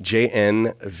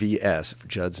JNVS for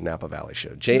Judd's Napa Valley Show.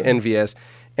 JNVS,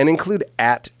 and include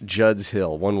at Judd's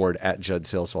Hill, one word, at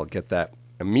Judd's Hill. So I'll get that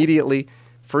immediately.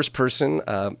 First person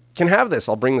can have this.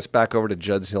 I'll bring this back over to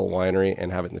Judd's Hill Winery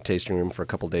and have it in the tasting room for a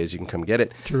couple days. You can come get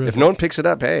it. Terrific. If no one picks it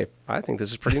up, hey, I think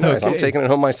this is pretty nice. I'm Okay. taking it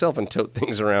home myself and tote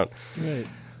things around. Right.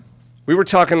 We were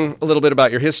talking a little bit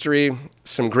about your history,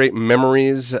 some great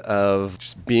memories of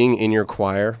just being in your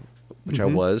choir, which I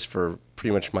was for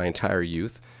pretty much my entire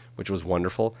youth, which was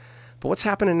wonderful. But what's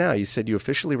happening now? You said you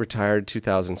officially retired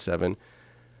 2007,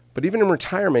 but even in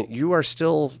retirement, you're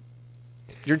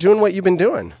doing what you've been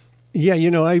doing. Yeah,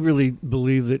 I really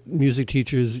believe that music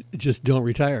teachers just don't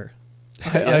retire.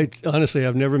 I honestly,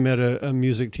 I've never met a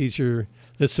music teacher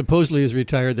that supposedly is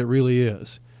retired that really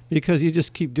is, because you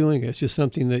just keep doing it. It's just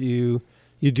something that you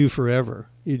do forever.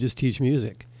 You just teach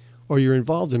music, or you're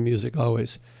involved in music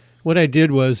always. What I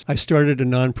did was I started a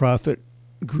nonprofit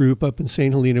group up in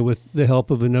St. Helena with the help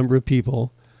of a number of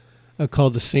people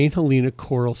called the St. Helena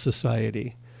Choral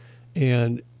Society.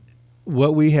 And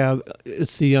what we have,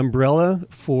 it's the umbrella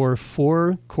for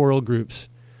 4 choral groups.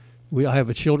 I have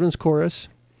a children's chorus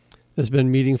that's been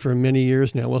meeting for many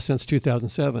years now, well, since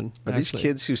 2007. Are these actually.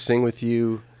 kids who sing with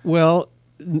you, Well,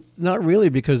 not really,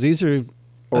 because these are...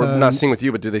 or not sing with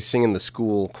you, but do they sing in the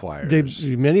school choirs?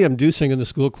 Many of them do sing in the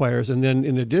school choirs, and then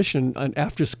in addition,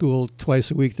 after school, twice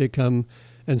a week, they come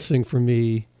and sing for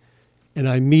me, and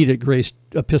I meet at Grace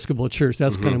Episcopal Church.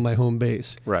 That's kind of my home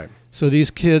base. Right. So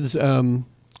these kids,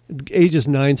 ages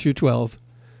 9 through 12,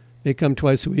 they come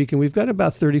twice a week, and we've got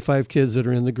about 35 kids that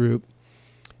are in the group.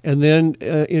 And then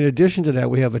in addition to that,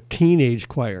 we have a teenage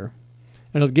choir.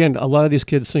 And again, a lot of these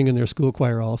kids sing in their school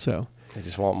choir also. They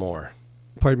just want more.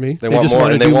 Pardon me? They want just more,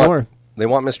 want to and do more. They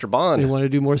want Mr. Bond. They want to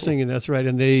do more singing. That's right.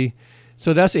 And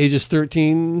so that's ages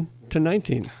 13 to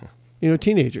 19,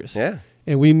 teenagers. Yeah.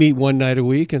 And we meet one night a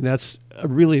week, and that's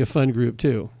really a fun group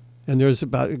too. And there's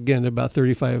about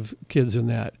 35 kids in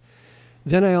that.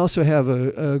 Then I also have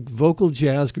a vocal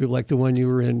jazz group like the one you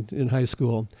were in high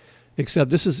school, except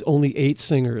this is only 8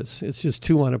 singers. It's just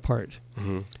 2 on a part.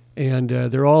 Mm-hmm. And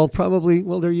they're all probably,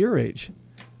 they're your age,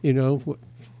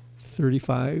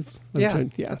 35. Yeah,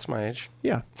 that's my age.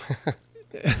 Yeah.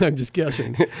 I'm just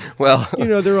guessing. Well,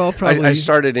 They're all probably... I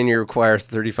started in your choir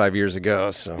 35 years ago,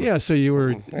 so... Yeah, so you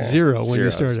were 0 when Zero.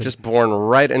 you started. Just born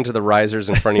right into the risers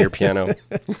in front of your piano.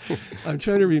 I'm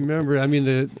trying to remember. I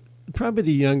mean, probably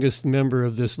the youngest member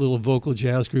of this little vocal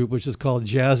jazz group, which is called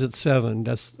Jazz at 7,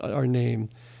 that's our name,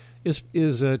 is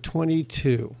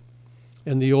 22,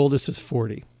 and the oldest is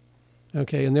 40.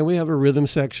 Okay, and then we have a rhythm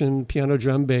section, piano,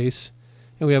 drum, bass,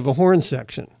 and we have a horn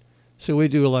section. So we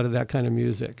do a lot of that kind of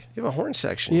music. You have a horn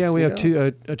section. Yeah, we have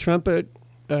a trumpet,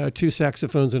 2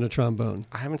 saxophones, and a trombone.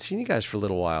 I haven't seen you guys for a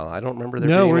little while. I don't remember there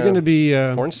No, being we're going to be...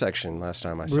 horn section last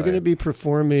time I saw We're going to be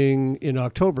performing in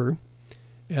October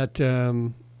at...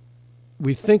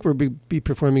 we think we'll be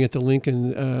performing at the Lincoln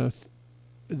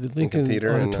Theater Auditorium,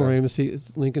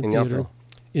 Lincoln in Theater Yountville.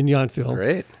 in Yountville.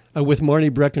 Great. With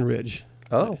Marnie Breckenridge.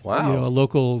 Oh, wow.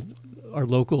 Our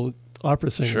local opera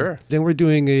singer. Sure. Then we're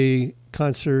doing a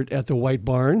concert at the White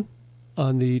Barn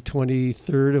on the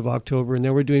 23rd of October, and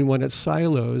then we're doing one at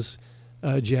Silo's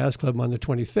Jazz Club on the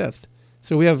 25th.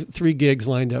 So we have 3 gigs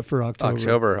lined up for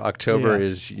October. October Yeah.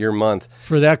 is your month.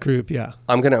 For that group, yeah.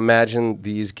 I'm going to imagine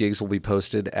these gigs will be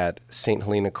posted at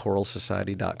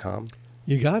sthelena.choralsociety.com.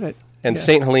 You got it. And Yeah.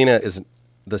 St. Helena is,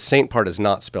 the Saint part is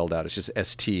not spelled out. It's just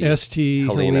ST. ST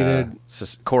Helena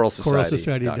choralsociety.com.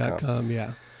 choralsociety.com,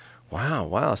 yeah.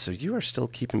 Wow. So you are still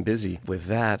keeping busy with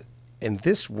that. And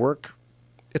this work,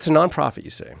 it's a nonprofit, you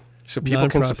say. So people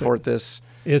can Nonprofit. support this.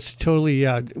 It's totally,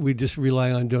 yeah. We just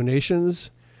rely on donations,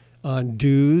 on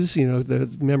dues. You know, the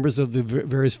members of the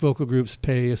various vocal groups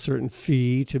pay a certain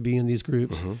fee to be in these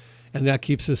groups, Mm-hmm. and that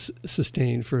keeps us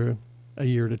sustained for a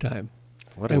year at a time.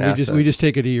 What an And asset. we just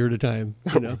take it a year at a time.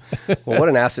 You know, Well, what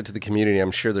an asset to the community.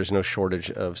 I'm sure there's no shortage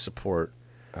of support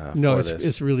no, for this.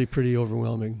 it's really pretty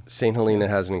overwhelming. St. Helena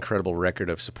has an incredible record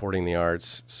of supporting the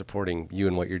arts, supporting you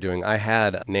and what you're doing. I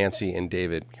had Nancy and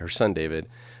David, her son David,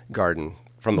 Garden,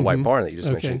 from the White Barn that you just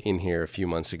Okay. mentioned, in here a few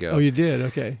months ago. Oh, you did?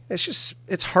 Okay.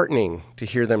 It's heartening to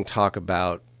hear them talk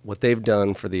about what they've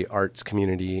done for the arts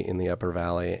community in the Upper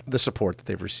Valley, the support that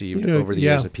they've received You know, over the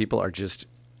yeah. years, that people are just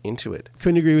into it.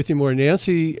 Couldn't agree with you more.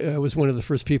 Nancy was one of the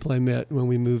first people I met when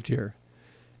we moved here.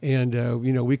 And,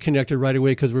 you know, we connected right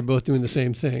away because we're both doing the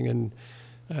same thing.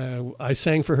 And I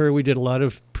sang for her. We did a lot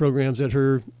of programs at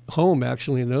her home,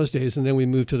 actually, in those days. And then we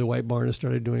moved to the White Barn and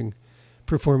started doing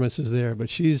performances there. But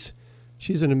she's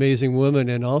an amazing woman.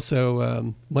 And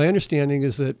also, my understanding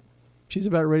is that she's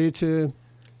about ready to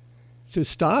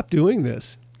stop doing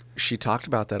this. She talked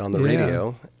about that on the Yeah.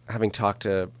 radio. Having talked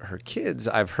to her kids,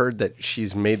 I've heard that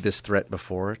she's made this threat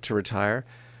before to retire,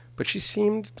 but she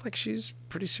seemed like she's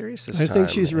pretty serious this I time. think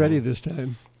she's ready And this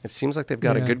time. It seems like they've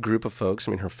got a Yeah. good group of folks.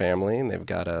 I mean, her family, and they've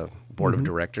got a board of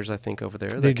directors, I think, over there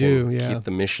that They can do, yeah. keep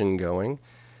the mission going.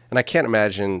 And I can't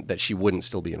imagine that she wouldn't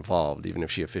still be involved, even if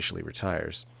she officially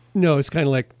retires. No, it's kind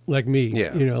of like me.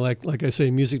 Yeah. You know, like I say,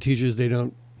 music teachers, they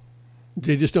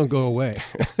just don't go away.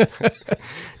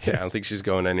 Yeah, I don't think she's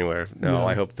going anywhere. No, No.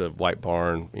 I hope the White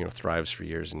Barn, thrives for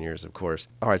years and years, of course.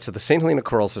 All right, so the St. Helena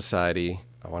Choral Society,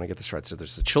 I want to get this right. So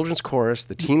there's the children's chorus,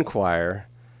 the teen choir,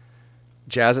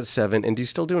 jazz at 7, and do you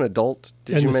still do an adult?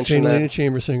 Did and you the mention St. that? Helena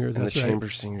Chamber Singers. And That's the right. chamber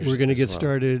singers We're going to as get well.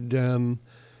 started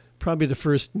probably the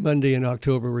first Monday in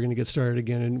October. We're going to get started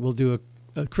again, and we'll do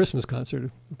a Christmas concert,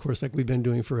 of course, like we've been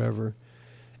doing forever.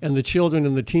 And the children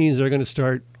and the teens are going to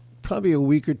start probably a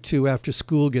week or two after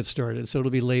school gets started, so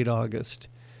it'll be late August.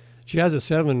 Jazz at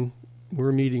 7,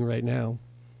 we're meeting right now.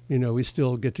 You know, we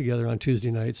still get together on Tuesday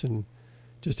nights and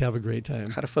just have a great time.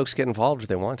 How do folks get involved if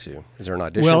they want to? Is there an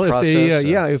audition Well, process?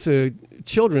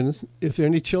 if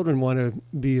any children want to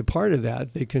be a part of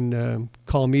that, they can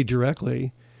call me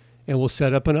directly, and we'll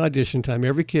set up an audition time.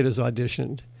 Every kid is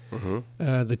auditioned.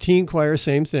 Mm-hmm. The teen choir,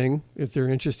 same thing. If they're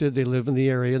interested, they live in the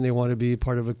area and they want to be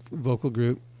part of a vocal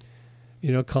group,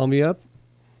 call me up,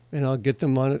 and I'll get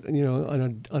them on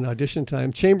on audition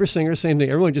time. Chamber singer, same thing.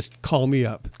 Everyone just call me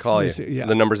up. Call you. Yeah.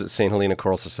 The number's at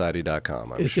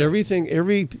sthelena.choralsociety.com. It's everything.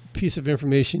 Every piece of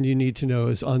information you need to know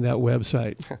is on that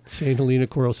website,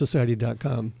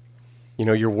 sthelena.choralsociety.com.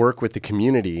 Your work with the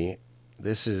community,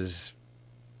 this is,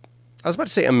 I was about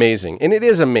to say amazing, and it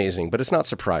is amazing, but it's not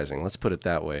surprising. Let's put it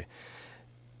that way.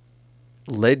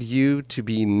 Led you to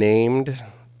be named,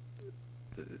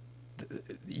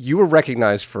 you were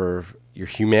recognized for your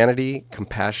humanity,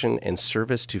 compassion, and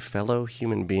service to fellow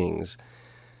human beings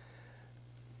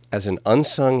as an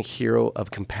unsung hero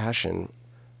of compassion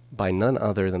by none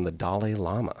other than the Dalai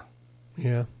Lama.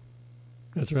 Yeah,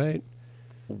 that's right.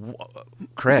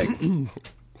 Craig.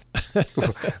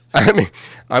 I mean,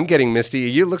 I'm getting misty.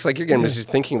 You looks like you're getting misty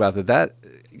thinking about that.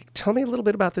 Tell me a little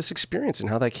bit about this experience and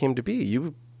how that came to be.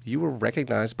 You were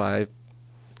recognized by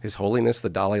His Holiness the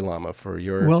Dalai Lama for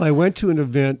your. Well, I went to an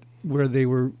event where they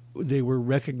were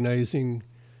recognizing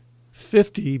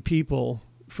 50 people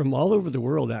from all over the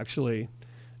world, actually,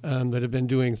 that have been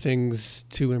doing things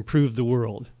to improve the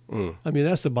world. I mean,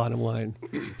 that's the bottom line.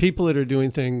 People that are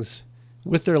doing things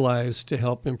with their lives to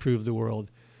help improve the world.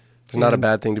 It's not a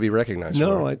bad thing to be recognized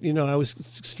for. No, I was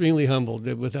extremely humbled,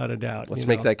 without a doubt. Let's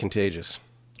make that contagious.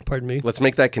 Pardon me? Let's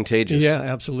make that contagious. Yeah,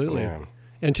 absolutely. Yeah.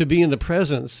 And to be in the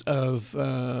presence of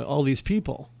all these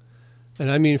people, and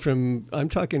I mean I'm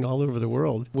talking all over the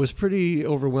world, was pretty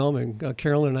overwhelming.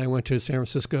 Carolyn and I went to San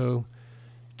Francisco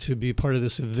to be part of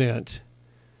this event.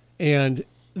 And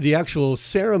the actual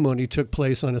ceremony took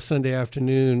place on a Sunday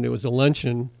afternoon. It was a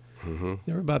luncheon. Mm-hmm.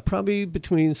 There were about probably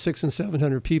between 600 and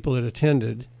 700 people that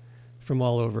attended from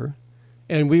all over.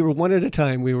 And we were one at a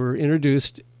time. We were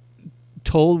introduced,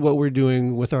 told what we're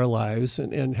doing with our lives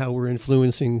and how we're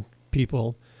influencing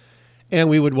people. And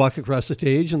we would walk across the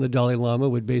stage, and the Dalai Lama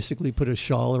would basically put a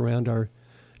shawl around our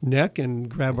neck and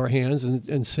grab our hands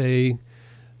and say,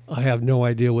 I have no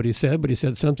idea what he said, but he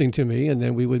said something to me, and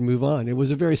then we would move on. It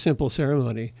was a very simple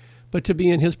ceremony. But to be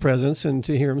in his presence and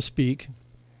to hear him speak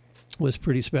was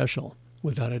pretty special,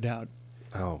 without a doubt.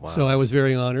 Oh, wow. So I was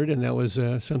very honored, and that was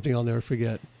something I'll never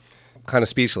forget. Kind of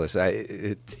speechless.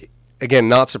 Again,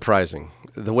 not surprising.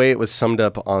 The way it was summed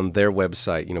up on their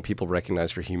website, people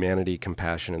recognized for humanity,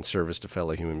 compassion, and service to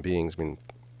fellow human beings. I mean,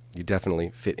 you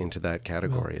definitely fit into that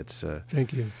category.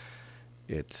 Thank you.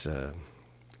 It's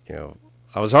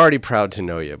I was already proud to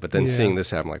know you, but then seeing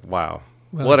this happen, like, wow,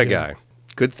 Well, what a yeah. guy.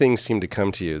 Good things seem to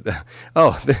come to you.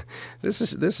 This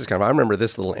is kind of, I remember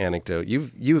this little anecdote.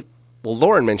 Well,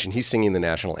 Lauren mentioned he's singing the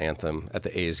national anthem at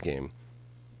the A's game,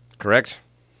 correct?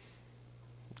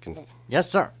 Yes,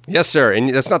 sir. Yes, sir.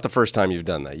 And that's not the first time you've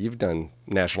done that. You've done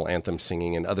national anthem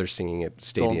singing and other singing at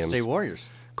stadiums. Golden State Warriors.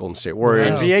 Golden State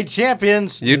Warriors. Wow. NBA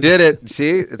champions. You did it. See,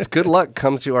 it's good luck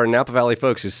comes to our Napa Valley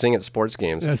folks who sing at sports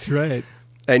games. That's right.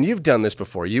 And you've done this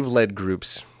before. You've led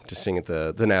groups to sing at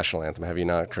the national anthem, have you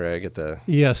not, Craig? At the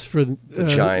Yes, for the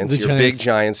Giants. You're a big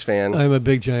Giants fan. I'm a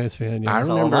big Giants fan. I Yes.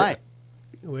 So remember. am I.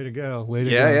 Way to go. Way to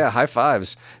go. Yeah, high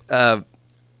fives. I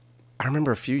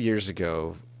remember a few years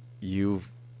ago, you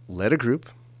led a group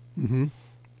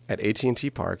at AT&T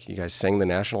Park. You guys sang the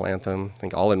national anthem, I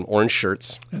think all in orange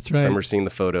shirts. That's right. I remember seeing the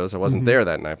photos. I wasn't there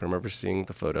that night, but I remember seeing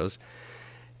the photos.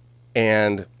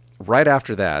 And right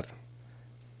after that,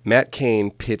 Matt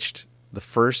Cain pitched the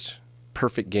first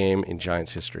perfect game in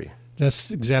Giants history.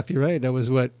 That's exactly right. That was,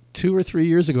 2 or 3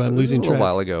 years ago? I'm It was losing a little track.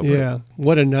 while ago, but- Yeah.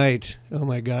 What a night. Oh,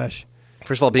 my gosh.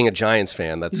 First of all, being a Giants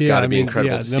fan, that's got to be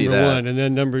incredible to see number that. one. And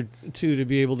then number two, to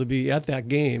be able to be at that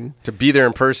game. To be there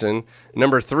in person.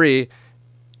 Number three,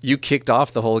 you kicked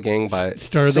off the whole game by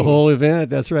Started the singing. whole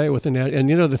event. That's right. With the and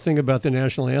the thing about the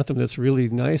national anthem that's really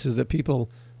nice is that people,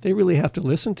 they really have to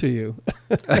listen to you.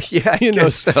 Yeah, I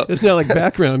guess so. It's not like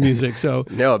background music. So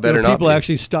No, it better not people be.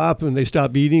 actually stop and they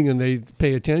stop eating and they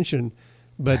pay attention.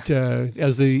 But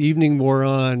as the evening wore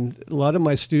on, a lot of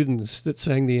my students that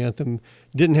sang the anthem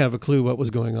didn't have a clue what was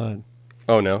going on.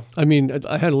 Oh, no? I mean,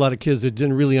 I had a lot of kids that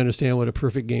didn't really understand what a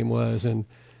perfect game was, and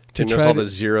to Did you notice all the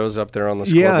zeros up there on the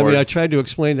yeah, scoreboard? I mean, I tried to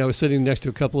explain. I was sitting next to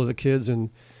a couple of the kids,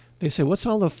 and they said, "What's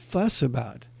all the fuss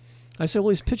about?" I said, "Well,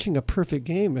 he's pitching a perfect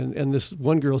game," and this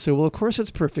one girl said, "Well, of course it's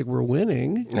perfect. We're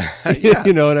winning." Yeah.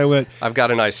 And I went, I've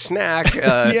got a nice snack. It's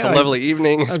Yeah, a lovely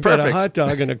evening. It's "I've perfect. got a hot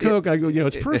dog and a Coke." I go,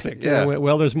 "It's perfect." And Yeah. I went,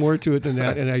 "Well, there's more to it than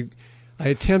that." And I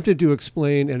attempted to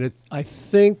explain, and I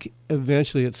think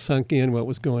eventually it sunk in what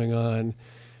was going on,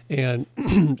 and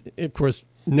of course,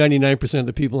 99% of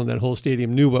the people in that whole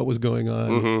stadium knew what was going on.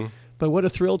 Mm-hmm. But what a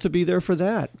thrill to be there for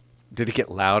that. Did it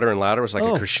get louder and louder? It was like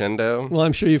a crescendo? Well,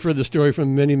 I'm sure you've heard the story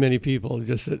from many, many people.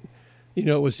 Just that, it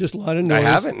was just a lot of noise. I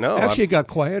haven't, no. Actually, it got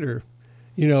quieter.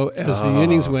 As the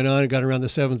innings went on, it got around the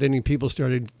seventh inning, people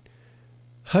started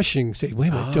hushing, say, "Wait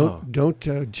a minute,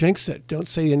 don't jinx it. Don't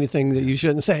say anything that you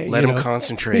shouldn't say." Let him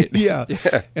concentrate. Yeah.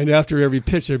 And after every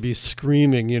pitch, there'd be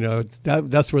screaming.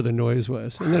 That's where the noise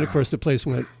was. And then, of course, the place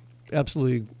went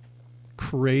absolutely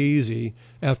crazy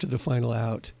after the final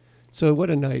out. So what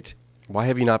a night. Why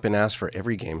have you not been asked for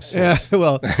every game Yeah, since?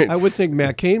 well, I would think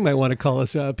Matt Cain might want to call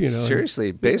us up.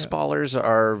 Seriously, baseballers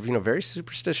are very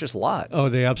superstitious lot. Oh,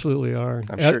 they absolutely are.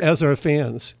 I'm sure- As are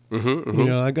fans.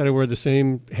 Mm-hmm. I got to wear the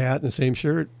same hat and the same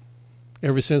shirt.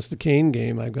 Ever since the Cain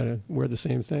game, I've got to wear the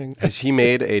same thing. Has he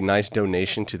made a nice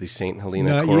donation to the St. Helena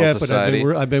Not Choral yet, Society?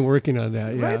 but I've been working on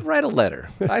that. Yeah, Write a letter.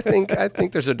 I think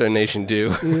there's a donation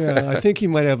due. yeah. I think he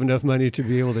might have enough money to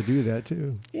be able to do that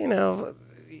too.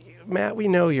 Matt, we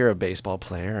know you're a baseball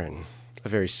player and a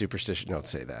very superstitious. Don't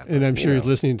say that. And but, I'm sure he's know.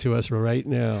 listening to us right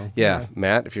now. Yeah,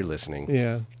 Matt, if you're listening,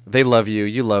 Yeah. they love you.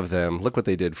 You love them. Look what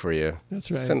they did for you. That's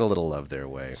right. Send a little love their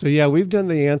way. So yeah, we've done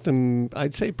the anthem.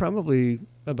 I'd say probably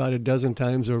about a dozen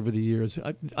times over the years.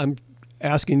 I'm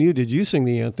asking you, did you sing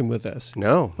the anthem with us?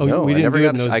 No, Oh, no, we I didn't never do it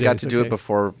got. in those I got days, to do it okay.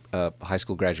 before high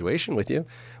school graduation with you,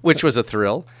 which was a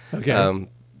thrill. Okay.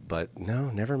 But no,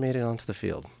 never made it onto the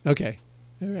field. Okay.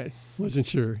 All right. Wasn't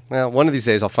sure. Well, one of these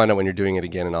days I'll find out when you're doing it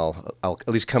again, and I'll at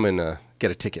least come and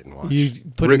get a ticket and watch. You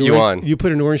put Root an you orange, on. You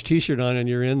put an orange T-shirt on and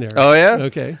you're in there. Oh yeah.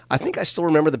 Okay. I think I still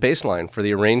remember the bass line for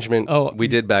the arrangement we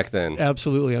did back then.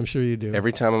 Absolutely, I'm sure you do.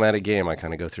 Every time I'm at a game, I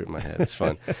kind of go through it in my head. It's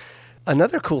fun.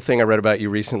 Another cool thing I read about you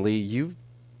recently, you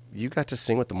got to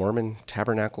sing with the Mormon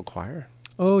Tabernacle Choir.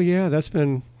 Oh yeah, that's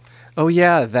been. Oh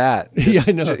yeah, that. Yeah,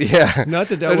 I know. Yeah. Not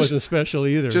that wasn't special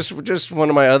either. Just one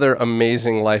of my other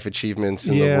amazing life achievements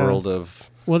in the world of.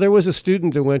 Well, there was a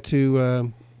student that went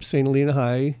to St. Helena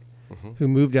High, Mm-hmm. who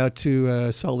moved out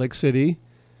to Salt Lake City,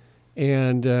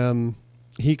 and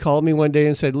he called me one day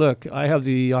and said, "Look, I have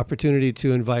the opportunity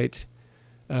to invite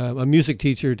a music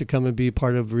teacher to come and be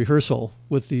part of rehearsal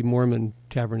with the Mormon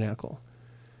Tabernacle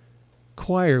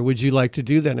choir. Would you like to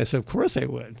do that? And I said, of course I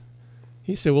would.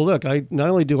 He said, well, look, not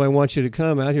only do I want you to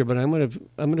come out here, but I'm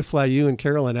going to fly you and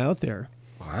Carolyn out there.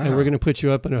 Wow. And we're going to put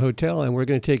you up in a hotel, and we're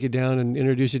going to take you down and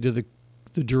introduce you to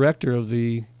the director of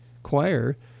the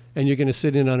choir, and you're going to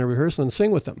sit in on a rehearsal and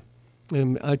sing with them.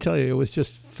 And I tell you, it was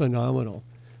just phenomenal.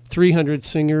 300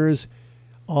 singers,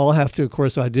 all have to, of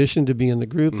course, audition to be in the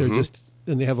group.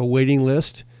 And they have a waiting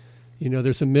list.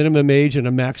 There's a minimum age and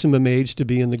a maximum age to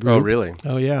be in the group. Oh, really?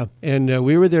 Oh, yeah. And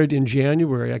we were there in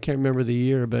January. I can't remember the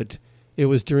year, but it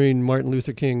was during Martin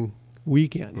Luther King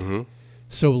weekend. Mm-hmm.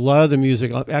 So a lot of the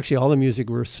music, actually all the music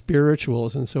were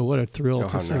spirituals, and so what a thrill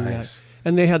to sing that.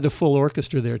 And they had the full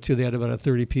orchestra there, too. They had about a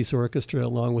 30-piece orchestra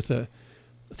along with the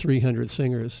 300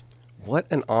 singers. What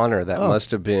an honor that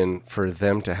must have been for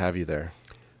them to have you there.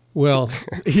 Well,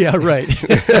 yeah, right.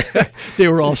 They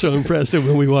were also impressive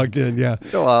when we walked in, yeah.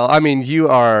 Well, I mean, you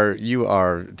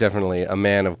are definitely a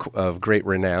man of great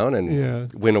renown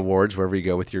and win awards wherever you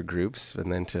go with your groups,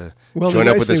 and then to join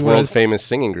up with this world-famous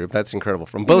singing group, that's incredible.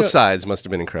 From both sides must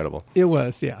have been incredible. It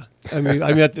was, yeah. I mean,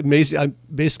 I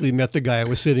basically met the guy I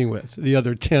was sitting with, the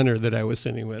other tenor that I was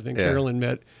sitting with, and Carolyn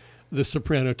met the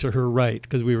soprano to her right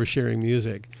because we were sharing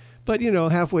music. But,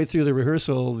 halfway through the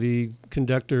rehearsal, the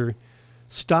conductor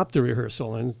stopped the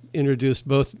rehearsal and introduced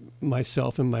both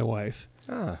myself and my wife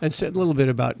and said a little bit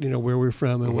about, where we're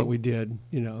from and what we did,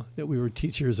 that we were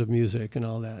teachers of music and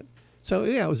all that. So,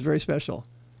 yeah, it was very special.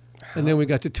 And then we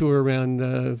got to tour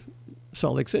around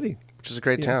Salt Lake City. Which is a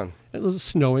great town. It was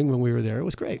snowing when we were there. It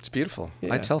was great. It's beautiful.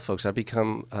 Yeah. I tell folks I've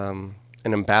become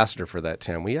an ambassador for that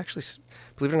town. We actually,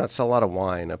 believe it or not, sell a lot of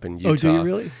wine up in Utah. Oh, do you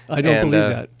really? I don't believe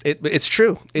that. It's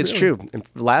true. It's really? true. And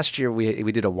last year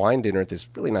we did a wine dinner at this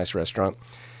really nice restaurant,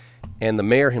 and the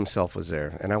mayor himself was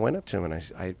there. And I went up to him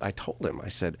and I told him, I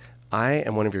said, I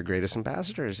am one of your greatest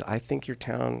ambassadors. I think your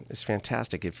town is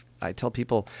fantastic. If I tell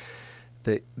people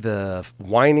the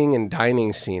wining and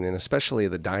dining scene, and especially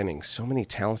the dining, so many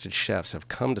talented chefs have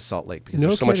come to Salt Lake because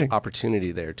there's so much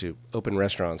opportunity there to open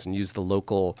restaurants and use the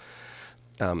local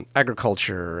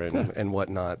agriculture and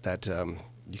whatnot, that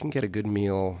you can get a good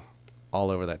meal all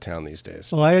over that town these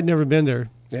days. Well, I had never been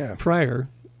there prior.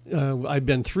 I'd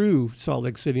been through Salt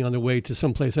Lake City on the way to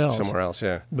someplace else. Somewhere else,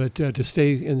 yeah. But to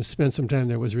stay and spend some time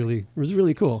there was really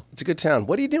cool. It's a good town.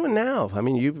 What are you doing now? I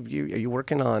mean, are you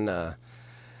working on...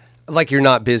 like you're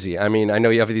not busy. I mean, I know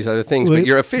you have these other things, but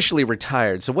you're officially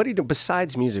retired. So what do you do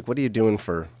besides music? What are you doing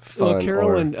for fun? Well,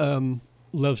 Carolyn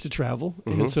loves to travel,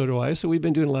 and so do I. So we've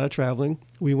been doing a lot of traveling.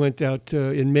 We went out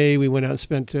in May. We went out and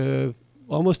spent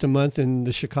almost a month in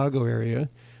the Chicago area,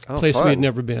 a place we had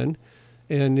never been.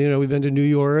 And, we've been to New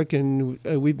York, and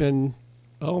we've been,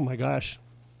 oh, my gosh,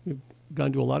 we've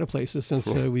gone to a lot of places since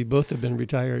we both have been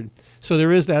retired. So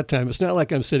there is that time. It's not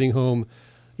like I'm sitting home,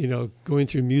 going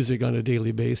through music on a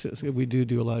daily basis. We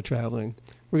do a lot of traveling.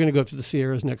 We're going to go up to the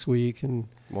Sierras next week. And,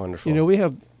 wonderful. We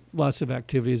have lots of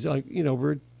activities.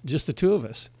 We're just the two of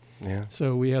us. Yeah.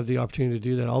 So we have the opportunity to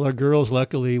do that. All our girls,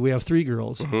 luckily, we have 3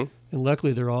 girls, and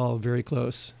luckily they're all very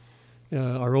close.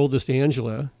 Our oldest,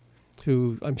 Angela,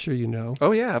 who I'm sure you know.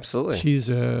 Oh, yeah, absolutely. She's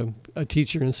a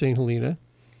teacher in St. Helena.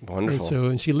 Wonderful.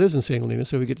 And she lives in St. Helena,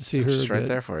 so we get to see her. She's right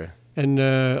there for you. And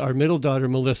our middle daughter,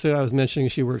 Melissa, I was mentioning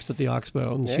she works at the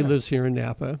Oxbow, and she lives here in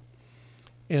Napa.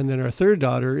 And then our third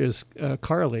daughter is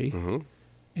Carly,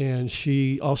 and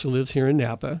she also lives here in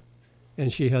Napa.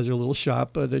 And she has her little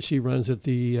shop that she runs at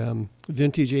the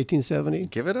Vintage 1870.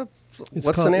 Give it up.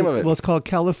 What's the name of it? Well, it's called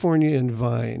California and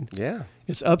Vine. Yeah.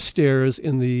 It's upstairs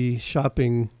in the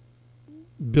shopping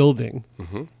building,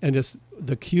 and it's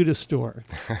the cutest store.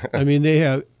 I mean, they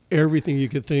have everything you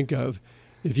could think of.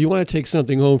 If you want to take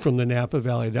something home from the Napa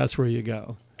Valley, that's where you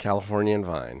go. California and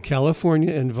Vine.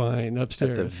 California and Vine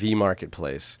upstairs. At the V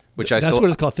Marketplace, which that's what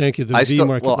it's called. Thank you. The V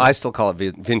Marketplace. Well, I still call it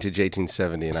Vintage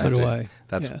 1870. And so do I.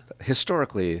 That's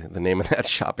historically the name of that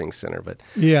shopping center. But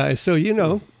yeah,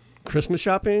 so Christmas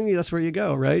shopping, that's where you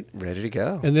go, right? Ready to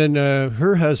go. And then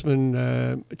her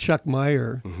husband, Chuck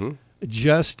Meyer,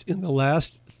 just in the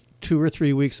last 2 or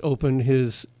 3 weeks opened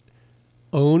his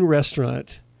own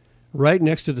restaurant right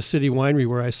next to the City Winery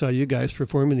where I saw you guys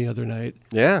performing the other night.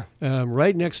 Yeah.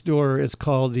 Right next door, it's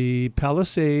called the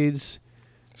Palisades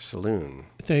Saloon.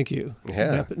 Thank you.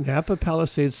 Yeah. Napa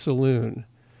Palisades Saloon.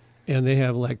 And they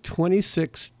have like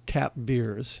 26 tap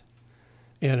beers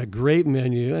and a great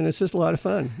menu, and it's just a lot of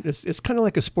fun. It's kind of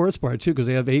like a sports bar, too, because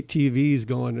they have 8 TVs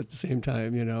going at the same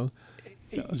time, So.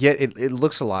 Yet it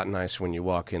looks a lot nicer when you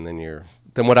walk in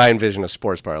than what I envision a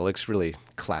sports bar. It looks really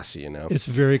classy, It's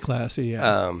very classy,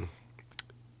 yeah.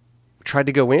 tried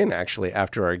to go in actually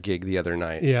after our gig the other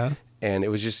night. Yeah. And it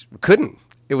was just couldn't.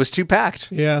 It was too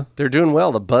packed. Yeah. They're doing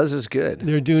well. The buzz is good.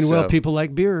 They're doing well. So- People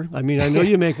like beer. I mean, I know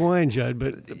you make wine, Judd,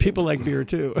 but people like beer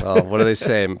too. Well, what do they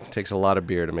say? It takes a lot of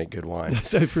beer to make good wine.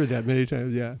 I've heard that many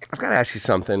times, yeah. I've got to ask you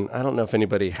something. I don't know if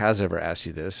anybody has ever asked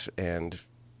you this, and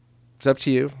it's up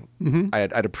to you. Mm-hmm.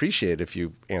 I'd appreciate if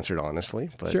you answered honestly,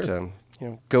 but Sure.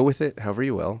 go with it however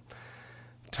you will.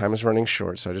 Time is running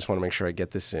short, so I just want to make sure I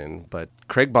get this in. But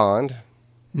Craig Bond,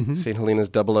 Mm-hmm. St. Helena's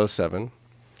 007.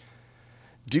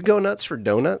 Do you go nuts for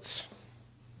donuts?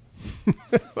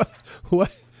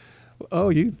 What? Oh,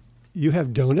 you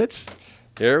have donuts?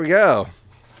 Here we go.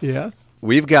 Yeah.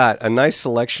 We've got a nice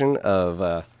selection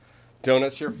of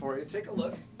donuts here for you. Take a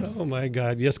look. Oh my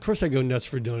God! Yes, of course I go nuts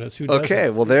for donuts. Who doesn't?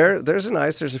 Okay, well there's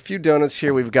a few donuts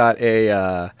here. We've got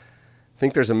I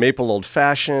think there's a maple old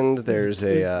fashioned. There's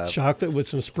a chocolate with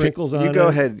some sprinkles on it. You go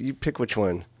ahead. You pick which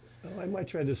one. Oh, I might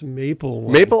try this maple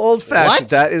one. Maple old fashioned. What?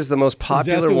 That is the most Is that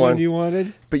popular the one. one you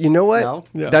wanted? But you know what? No.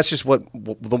 Yeah. That's just what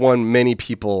the one many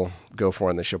people go for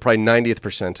on the show. Probably 90th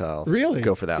percentile. Really?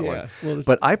 Go for that Yeah. one. Well,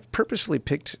 but I purposely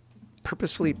picked.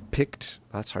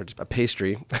 That's hard. A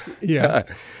pastry. Yeah.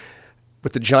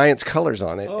 With the Giants colors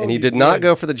on it, Oh, and he you did not did.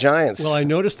 go for the Giants. Well, I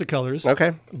noticed the colors.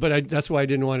 Okay. But that's why I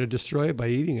didn't want to destroy it by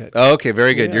eating it. Okay,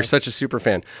 very good. Yeah. You're such a super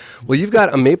fan. Well, you've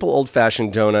got a maple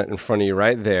old-fashioned donut in front of you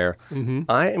right there. Mm-hmm.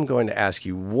 I am going to ask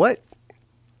you what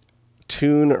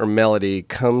tune or melody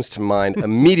comes to mind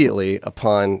immediately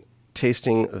upon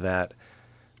tasting that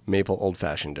maple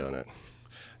old-fashioned donut.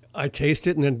 I taste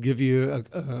it and then give you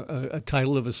a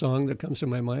title of a song that comes to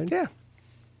my mind. Yeah.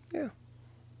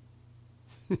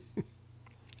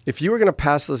 If you were going to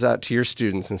pass those out to your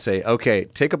students and say, okay,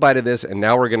 take a bite of this, and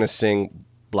now we're going to sing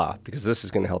blah, because this is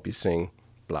going to help you sing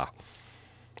blah.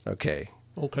 Okay.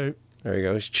 Okay. There you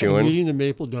go. He's I'm chewing. eating the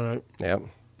maple donut. Yep.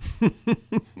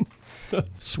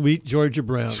 Sweet Georgia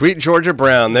Brown. Sweet Georgia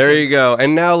Brown. There you go.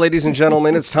 And now, ladies and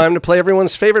gentlemen, it's time to play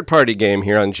everyone's favorite party game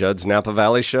here on Judd's Napa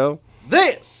Valley Show.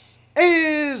 This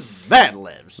is Mad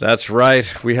Libs. That's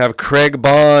right. We have Craig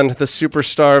Bond, the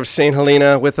superstar of St.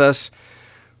 Helena, with us.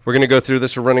 We're going to go through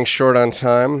this. We're running short on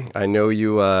time. I know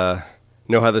you know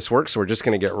how this works, so we're just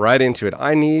going to get right into it.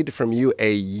 I need from you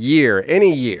a year,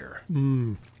 any year.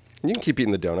 You can keep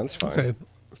eating the donuts, fine. Okay.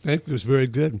 Thank you. It was very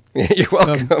good. You're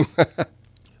welcome.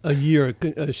 A year.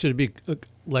 Should it be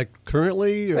like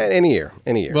currently? Or? Any year.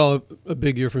 Well, a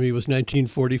big year for me was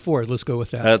 1944. Let's go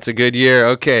with that. That's a good year.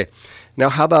 Okay. Now,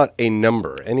 how about a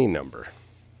number? Any number?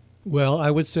 Well, I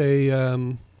would say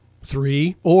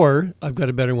 3, or I've got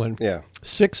a better one. Yeah.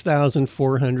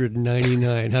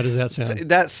 6,499. How does that sound?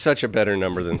 That's such a better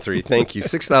number than 3. Thank you.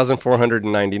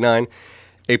 6,499.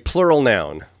 A plural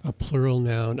noun. A plural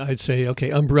noun. I'd say, okay,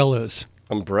 umbrellas.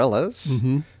 Umbrellas?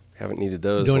 Mm-hmm. Haven't needed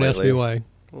those Don't lately. ask me why.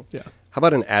 Yeah. How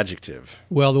about an adjective?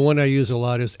 Well, the one I use a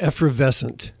lot is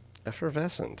effervescent.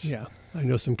 Effervescent. Yeah. I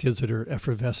know some kids that are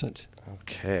effervescent.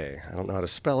 Okay. I don't know how to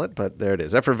spell it, but there it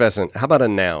is. Effervescent. How about a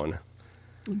noun?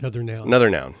 Another noun.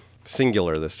 Another noun.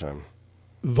 Singular this time.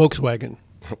 Volkswagen.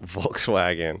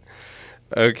 Volkswagen.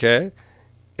 Okay.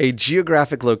 A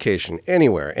geographic location.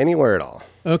 Anywhere at all.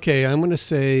 Okay, I'm going to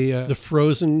say the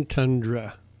frozen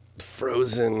tundra.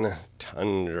 Frozen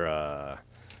tundra.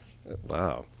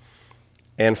 Wow.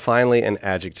 And finally, an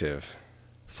adjective.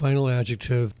 Final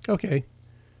adjective. Okay.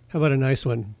 How about a nice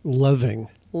one? Loving.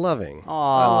 Loving.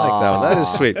 I like that one. That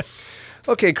is sweet.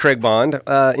 Okay, Craig Bond.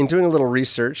 In doing a little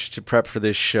research to prep for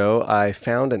this show, I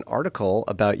found an article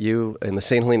about you in the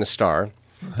St. Helena Star.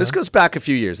 This goes back a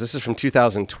few years. This is from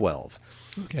 2012.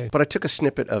 Okay. But I took a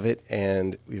snippet of it,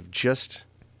 and we've just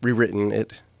rewritten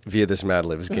it via this Mad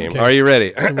Libs game. Okay. Are you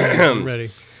ready? I'm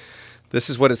ready. This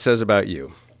is what it says about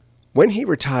you. When he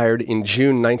retired in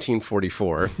June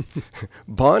 1944,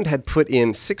 Bond had put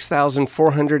in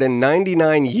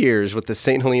 6,499 years with the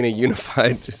St. Helena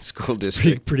Unified School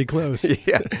District. Pretty close.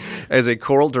 Yeah, as a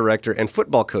choral director and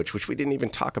football coach, which we didn't even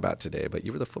talk about today, but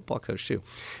you were the football coach too.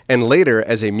 And later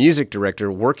as a music director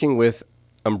working with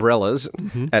umbrellas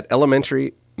at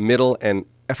elementary, middle, and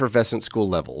effervescent school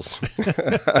levels.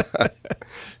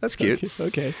 That's cute.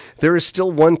 Okay. There is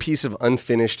still one piece of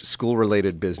unfinished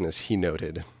school-related business, he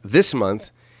noted. This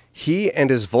month, he and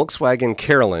his Volkswagen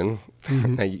Carolyn,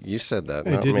 now you said that, I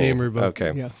not did me. name her, but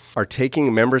okay, yeah. are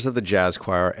taking members of the jazz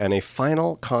choir on a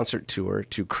final concert tour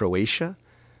to Croatia,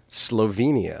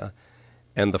 Slovenia,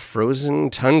 and the frozen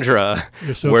tundra.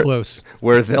 You're so close.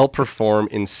 Where they'll perform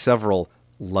in several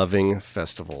loving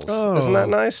festivals. Isn't that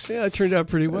nice? Yeah, it turned out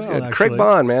pretty well, Good. actually. Craig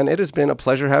Bond, man, it has been a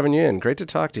pleasure having you in. Great to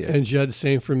talk to you. And Judd,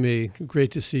 same for me.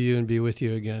 Great to see you and be with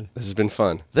you again. This has been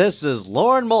fun. This is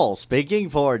Lauren Mole speaking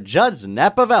for Judd's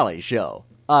Napa Valley Show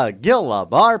a Gil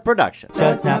Lamar production.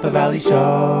 Judd's Napa Valley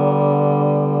Show.